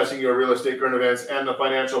Radio, discussing your real estate current events and the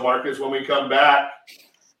financial markets. When we come back,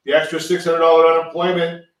 the extra $600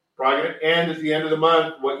 unemployment probably going to end at the end of the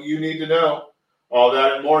month, what you need to know. All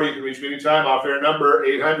that and more. You can reach me anytime. Off-air number,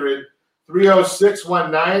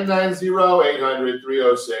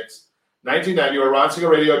 800-306-1990, 800-306-1990, or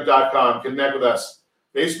RonSiegelRadio.com. Connect with us.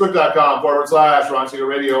 Facebook.com/Ron Siegel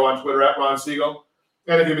Radio, on Twitter @Ron Siegel.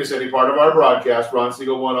 And if you miss any part of our broadcast, Ron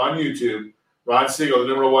Siegel 1 on YouTube. Ron Siegel, the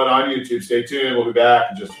number 1 on YouTube. Stay tuned. We'll be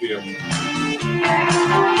back in just a few.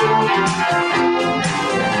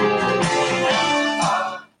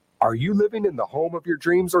 Are you living in the home of your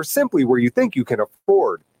dreams, or simply where you think you can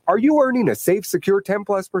afford? Are you earning a safe, secure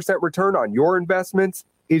 10+% return on your investments?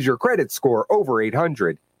 Is your credit score over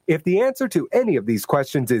 800? If the answer to any of these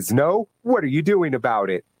questions is no, what are you doing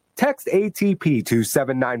about it? Text ATP to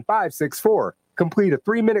 79564. Complete a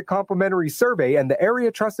 3-minute complimentary survey, and the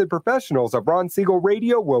area trusted professionals of Ron Siegel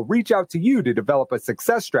Radio will reach out to you to develop a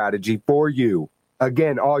success strategy for you.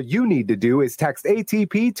 Again, all you need to do is text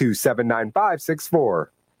ATP to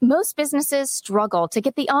 79564. Most businesses struggle to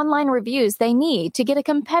get the online reviews they need to get a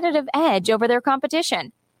competitive edge over their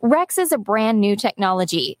competition. Rex is a brand new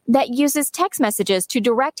technology that uses text messages to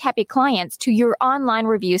direct happy clients to your online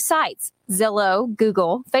review sites, Zillow,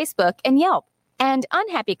 Google, Facebook, and Yelp, and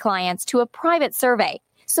unhappy clients to a private survey,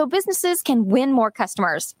 so businesses can win more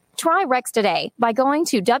customers. Try Rex today by going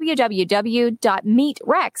to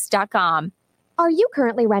www.meetrex.com. Are you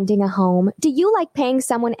currently renting a home? Do you like paying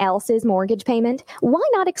someone else's mortgage payment? Why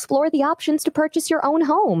not explore the options to purchase your own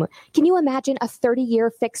home? Can you imagine a 30-year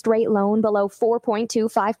fixed-rate loan below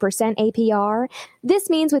 4.25% APR? This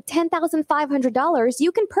means with $10,500,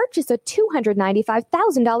 you can purchase a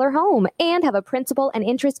 $295,000 home and have a principal and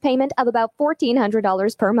interest payment of about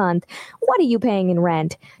 $1,400 per month. What are you paying in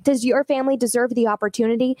rent? Does your family deserve the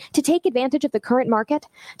opportunity to take advantage of the current market?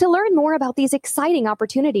 To learn more about these exciting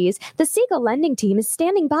opportunities, the Siegel Lending Team is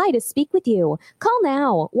standing by to speak with you. Call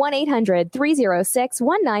now,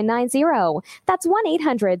 1-800-306-1990. That's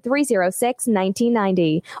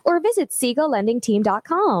 1-800-306-1990. Or visit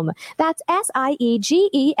SiegelLendingTeam.com. That's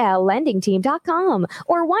SIEGEL LendingTeam.com.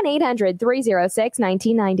 Or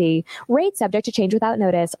 1-800-306-1990. Rate subject to change without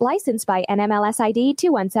notice. Licensed by NMLS ID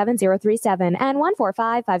 217037 and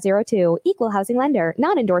 145502. Equal housing lender.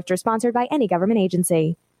 Not endorsed or sponsored by any government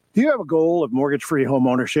agency. Do you have a goal of mortgage-free home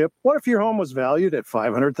ownership? What if your home was valued at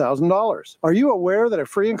 $500,000? Are you aware that a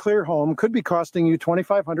free and clear home could be costing you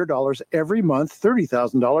 $2,500 every month,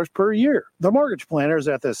 $30,000 per year? The mortgage planners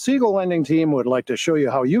at the Siegel Lending Team would like to show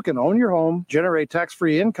you how you can own your home, generate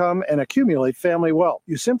tax-free income, and accumulate family wealth.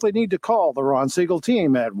 You simply need to call the Ron Siegel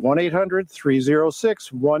Team at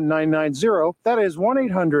 1-800-306-1990. That is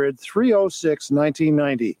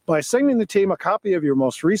 1-800-306-1990. By sending the team a copy of your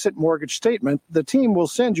most recent mortgage statement, the team will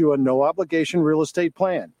send you you a no-obligation real estate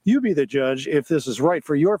plan. You be the judge if this is right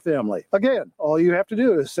for your family. Again, all you have to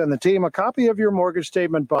do is send the team a copy of your mortgage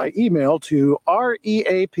statement by email to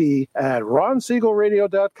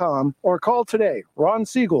reap@ronsiegelradio.com or call today. Ron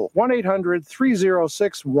Siegel,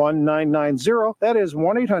 1-800-306-1990. That is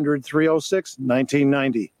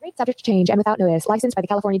 1-800-306-1990. Rate subject to change and without notice. Licensed by the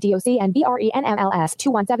California DOC and BRENMLS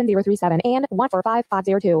 217037 and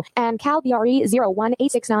 145502 and Cal BRE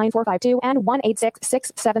 01869452 and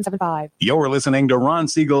 1866775. You're listening to Ron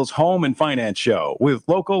Siegel's Home and Finance Show with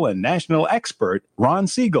local and national expert Ron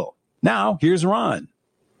Siegel. Now, here's Ron.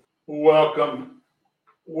 Welcome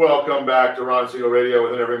back to Ron Siegel Radio.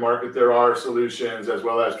 Within every market, there are solutions as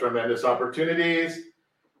well as tremendous opportunities.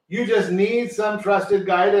 You just need some trusted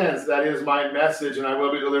guidance. That is my message, and I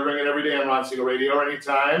will be delivering it every day on Ron Siegel Radio or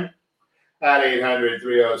anytime at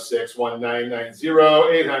 800-306-1990,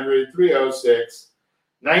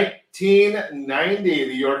 800-306-1990.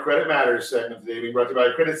 The Your Credit Matters segment today being brought to you by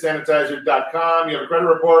CreditSanitizer.com. You have a credit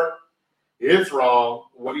report. It's wrong.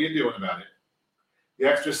 What are you doing about it? The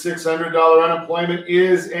extra $600 unemployment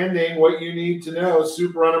is ending. What you need to know,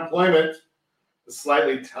 super unemployment, the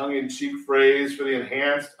slightly tongue-in-cheek phrase for the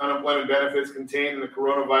enhanced unemployment benefits contained in the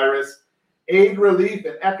Coronavirus Aid, Relief,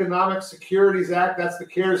 and Economic Securities Act, that's the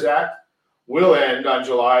CARES Act, will end on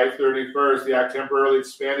July 31st. The act temporarily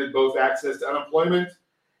expanded both access to unemployment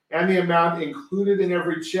and the amount included in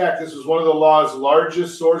every check. This was one of the law's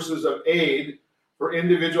largest sources of aid for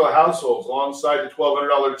individual households, alongside the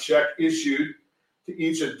 $1,200 check issued to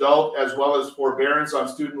each adult, as well as forbearance on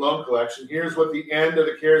student loan collection. Here's what the end of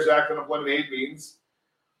the CARES Act unemployment aid means.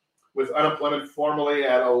 With unemployment formally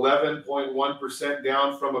at 11.1%,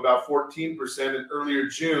 down from about 14% in earlier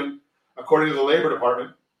June, according to the Labor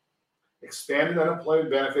Department, expanded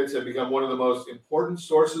unemployment benefits have become one of the most important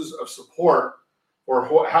sources of support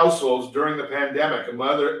for households during the pandemic.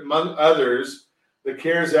 Among others, the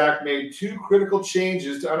CARES Act made two critical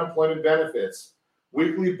changes to unemployment benefits.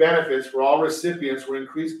 Weekly benefits for all recipients were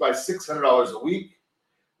increased by $600 a week.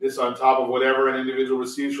 This on top of whatever an individual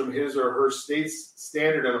receives from his or her state's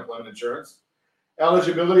standard unemployment insurance.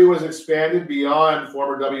 Eligibility was expanded beyond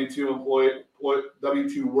former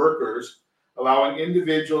W-2 workers, allowing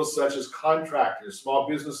individuals such as contractors, small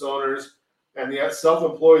business owners, and the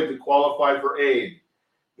self-employed to qualify for aid.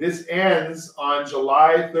 This ends on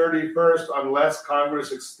July 31st unless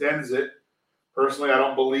Congress extends it. Personally, I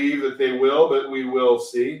don't believe that they will, but we will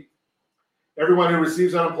see. Everyone who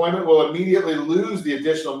receives unemployment will immediately lose the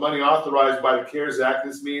additional money authorized by the CARES Act.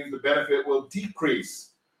 This means the benefit will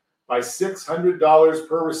decrease by $600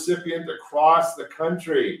 per recipient across the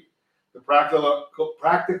country. The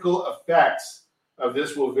practical effects of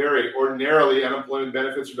this will vary. Ordinarily, unemployment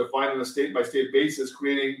benefits are defined on a state-by-state basis,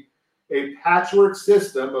 creating a patchwork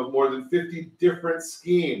system of more than 50 different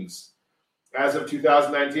schemes. As of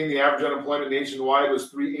 2019, the average unemployment nationwide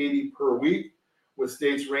was $380 per week, with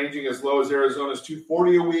states ranging as low as Arizona's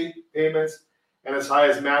 $240 a week payments and as high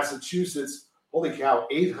as Massachusetts, holy cow,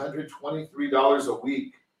 $823 a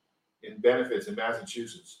week in benefits in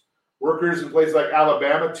Massachusetts. Workers in places like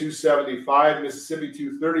Alabama, $275, Mississippi,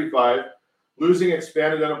 $235. Losing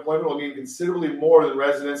expanded unemployment will mean considerably more than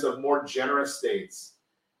residents of more generous states.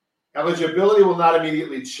 Eligibility will not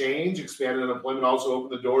immediately change. Expanded unemployment also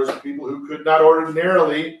opened the doors to people who could not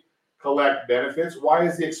ordinarily collect benefits. Why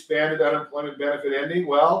is the expanded unemployment benefit ending?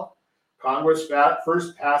 Well, Congress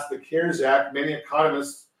first passed the CARES Act. Many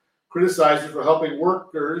economists criticized it for helping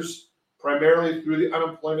workers primarily through the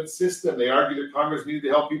unemployment system. They argued that Congress needed to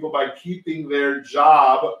help people by keeping their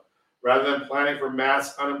job rather than planning for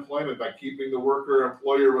mass unemployment. By keeping the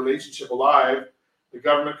worker-employer relationship alive, the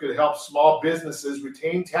government could help small businesses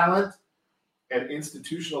retain talent and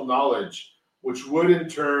institutional knowledge, which would in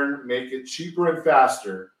turn make it cheaper and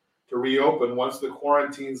faster to reopen once the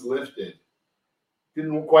quarantine's lifted.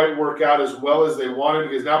 Didn't quite work out as well as they wanted,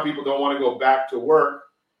 because now people don't want to go back to work.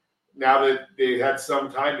 Now that they had some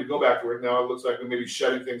time to go back to work, now it looks like we may be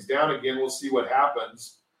shutting things down again. We'll see what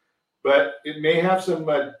happens. But it may have some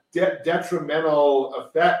detrimental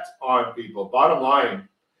effect on people. Bottom line,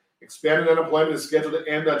 expanded unemployment is scheduled to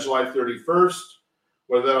end on July 31st.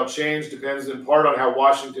 Whether that'll change depends in part on how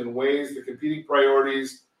Washington weighs the competing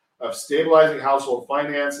priorities of stabilizing household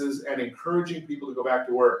finances and encouraging people to go back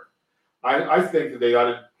to work. I think that they ought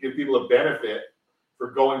to give people a benefit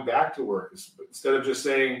for going back to work. Instead of just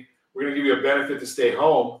saying, we're going to give you a benefit to stay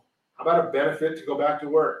home, how about a benefit to go back to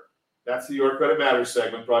work? That's the Your Credit Matters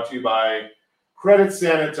segment, brought to you by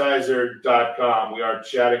CreditSanitizer.com. We are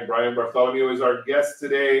chatting. Brian Bartholomew is our guest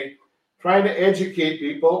today, trying to educate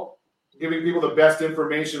people, giving people the best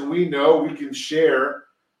information we know we can share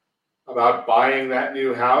about buying that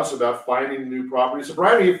new house, about finding new property. So,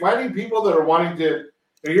 Brian, are you finding people that are wanting to?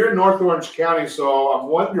 You're in North Orange County, so I'm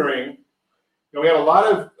wondering. We had a lot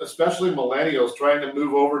of, especially millennials, trying to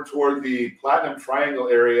move over toward the Platinum Triangle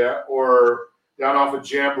area or down off of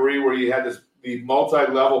Jamboree, where you had the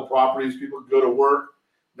multi-level properties. People could go to work,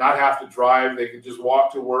 not have to drive. They could just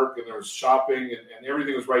walk to work, and there was shopping, and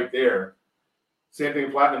everything was right there. Same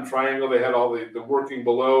thing, Platinum Triangle. They had all the working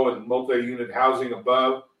below and multi-unit housing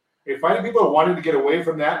above. Are you finding people are wanting to get away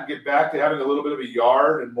from that and get back to having a little bit of a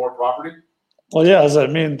yard and more property? Well, yeah,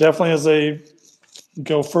 definitely as they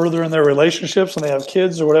go further in their relationships and they have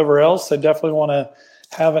kids or whatever else, they definitely want to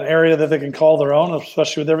have an area that they can call their own,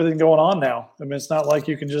 especially with everything going on now. I mean, it's not like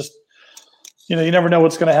you can just, you never know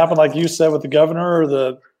what's going to happen, like you said, with the governor or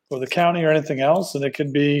the county or anything else. And it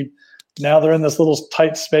could be now they're in this little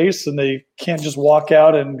tight space and they can't just walk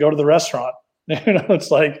out and go to the restaurant.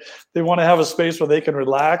 It's like they want to have a space where they can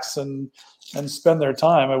relax and spend their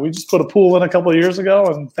time. And we just put a pool in a couple of years ago,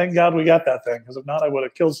 and thank God we got that thing, because if not, I would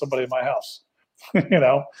have killed somebody in my house. And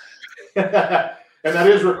that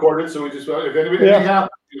is recorded, so we just, if anybody happens,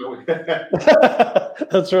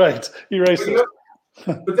 That's right. You're racist.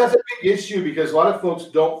 But that's a big issue, because a lot of folks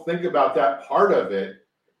don't think about that part of it.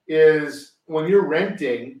 Is when you're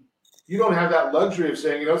renting, you don't have that luxury of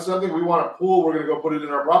saying, something, we want a pool, we're going to go put it in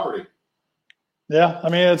our property. Yeah, I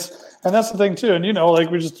mean, and that's the thing too. And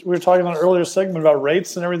like we were talking in an earlier segment about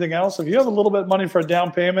rates and everything else. If you have a little bit of money for a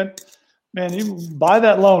down payment, man, you buy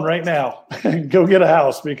that loan right now and go get a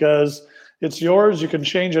house, because it's yours. You can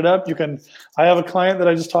change it up. I have a client that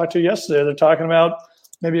I just talked to yesterday. They're talking about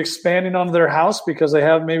maybe expanding onto their house because they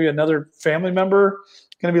have maybe another family member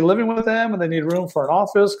going to be living with them, and they need room for an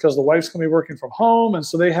office because the wife's going to be working from home. And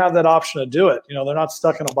so they have that option to do it. They're not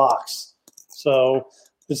stuck in a box. So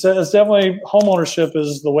it's definitely, homeownership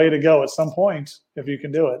is the way to go at some point. If you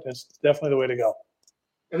can do it, it's definitely the way to go.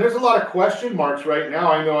 And there's a lot of question marks right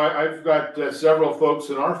now. I know I've got several folks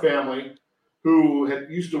in our family who had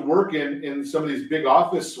used to work in some of these big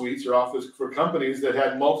office suites or office for companies that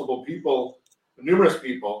had multiple people, numerous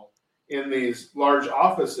people in these large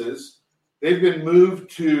offices. They've been moved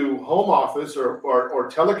to home office or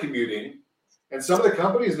telecommuting. And some of the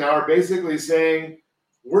companies now are basically saying,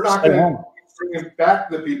 we're not going to bring back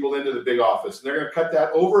the people into the big office. And they're going to cut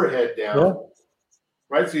that overhead down. Yeah.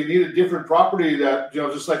 Right? So you need a different property that,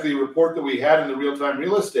 just like the report that we had in the real-time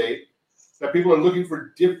real estate, that people are looking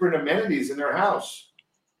for different amenities in their house.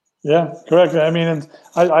 Yeah, correct. I mean, and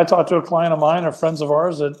I talked to a client of mine, or friends of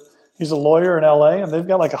ours, that he's a lawyer in LA, and they've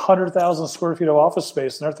got like 100,000 square feet of office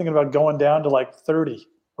space, and they're thinking about going down to like 30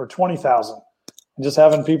 or 20,000 and just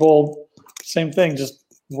having people, same thing, just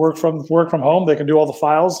work from home. They can do all the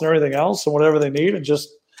files and everything else and whatever they need, and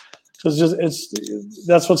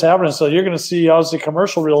that's what's happening. So you're going to see obviously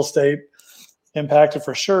commercial real estate impacted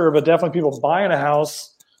for sure, but definitely people buying a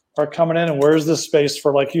house are coming in, and where's the space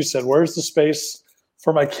for, like you said, where's the space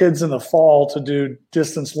for my kids in the fall to do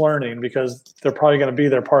distance learning, because they're probably going to be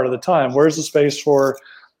there part of the time. Where's the space for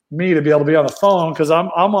me to be able to be on the phone, because I'm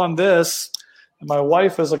on this, and my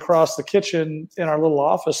wife is across the kitchen in our little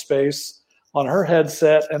office space on her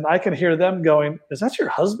headset, and I can hear them going, "Is that your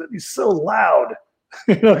husband? He's so loud."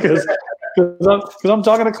 Because I'm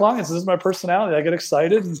talking to clients. This is my personality. I get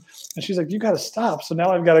excited, and she's like, "You got to stop." So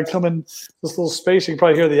now I've got to come in this little space. You can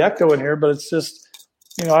probably hear the echo in here, but it's just,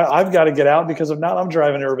 I've got to get out, because if not, I'm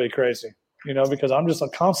driving everybody crazy, because I'm just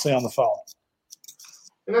constantly on the phone.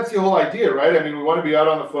 And that's the whole idea, right? I mean, we want to be out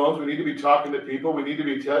on the phones. We need to be talking to people. We need to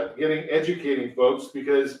be educating folks,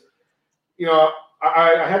 because,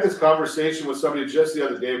 I had this conversation with somebody just the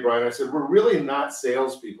other day, Brian. I said, we're really not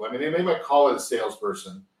salespeople. I mean, they might call it a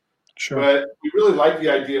salesperson, sure, but we really like the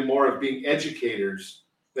idea more of being educators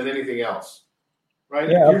than anything else, right?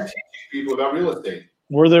 Yeah. You're teaching people about real estate.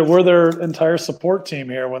 We're their entire support team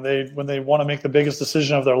here when they want to make the biggest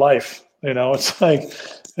decision of their life. It's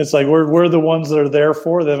like we're the ones that are there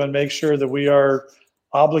for them and make sure that we are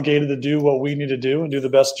obligated to do what we need to do and do the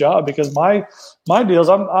best job. Because my deals,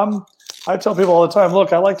 I tell people all the time,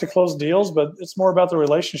 look, I like to close deals, but it's more about the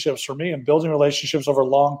relationships for me and building relationships over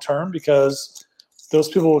long term, because those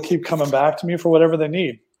people will keep coming back to me for whatever they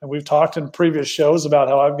need. And we've talked in previous shows about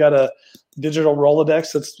how I've got a digital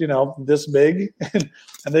Rolodex that's, this big, and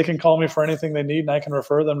they can call me for anything they need, and I can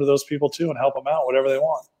refer them to those people too and help them out, whatever they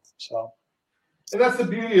want. So. And that's the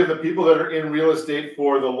beauty of the people that are in real estate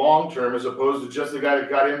for the long term, as opposed to just the guy that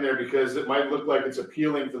got in there because it might look like it's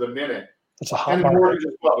appealing for the minute. It's a hot and the mortgage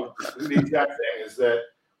as well. The exact thing is that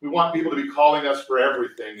we want people to be calling us for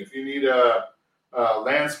everything. If you need a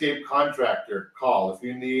landscape contractor, call. If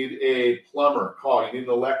you need a plumber, call. You need an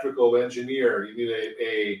electrical engineer. You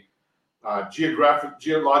need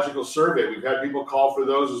geological survey. We've had people call for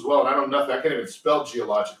those as well. And I don't know nothing. I can't even spell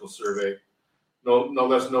geological survey. No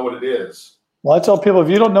less know what it is. Well, I tell people, if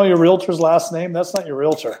you don't know your realtor's last name, that's not your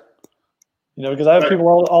realtor. Because I have people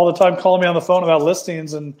all the time calling me on the phone about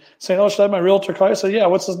listings and saying, "Oh, should I have my realtor call?" I say, "Yeah,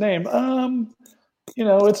 what's his name?"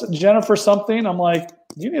 It's Jennifer something. I'm like,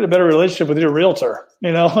 you need a better relationship with your realtor.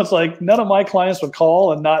 It's like none of my clients would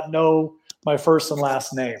call and not know my first and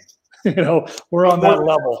last name. We're on that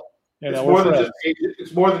level.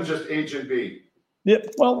 It's more than just Agent B. Yeah,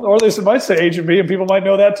 well, or they might say Agent B, and people might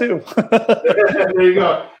know that too. There you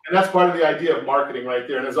go. And that's part of the idea of marketing right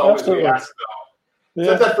there. And as always, we ask though.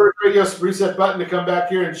 Set that first radio reset button to come back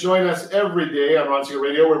here and join us every day on Ron Siegel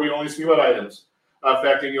Radio, where we only speak about items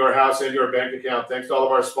affecting your house and your bank account. Thanks to all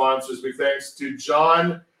of our sponsors. Big thanks to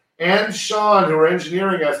John and Sean, who are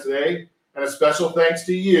engineering us today. And a special thanks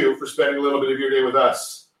to you for spending a little bit of your day with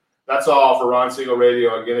us. That's all for Ron Siegel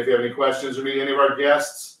Radio. Again, if you have any questions or meet any of our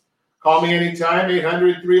guests, call me anytime,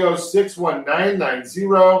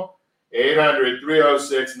 800-306-1990,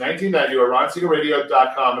 800-306-1990, or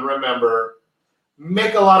RonSiegelRadio.com. And remember,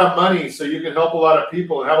 make a lot of money so you can help a lot of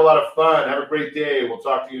people and have a lot of fun. Have a great day. We'll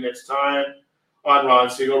talk to you next time on Ron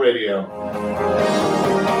Siegel Radio.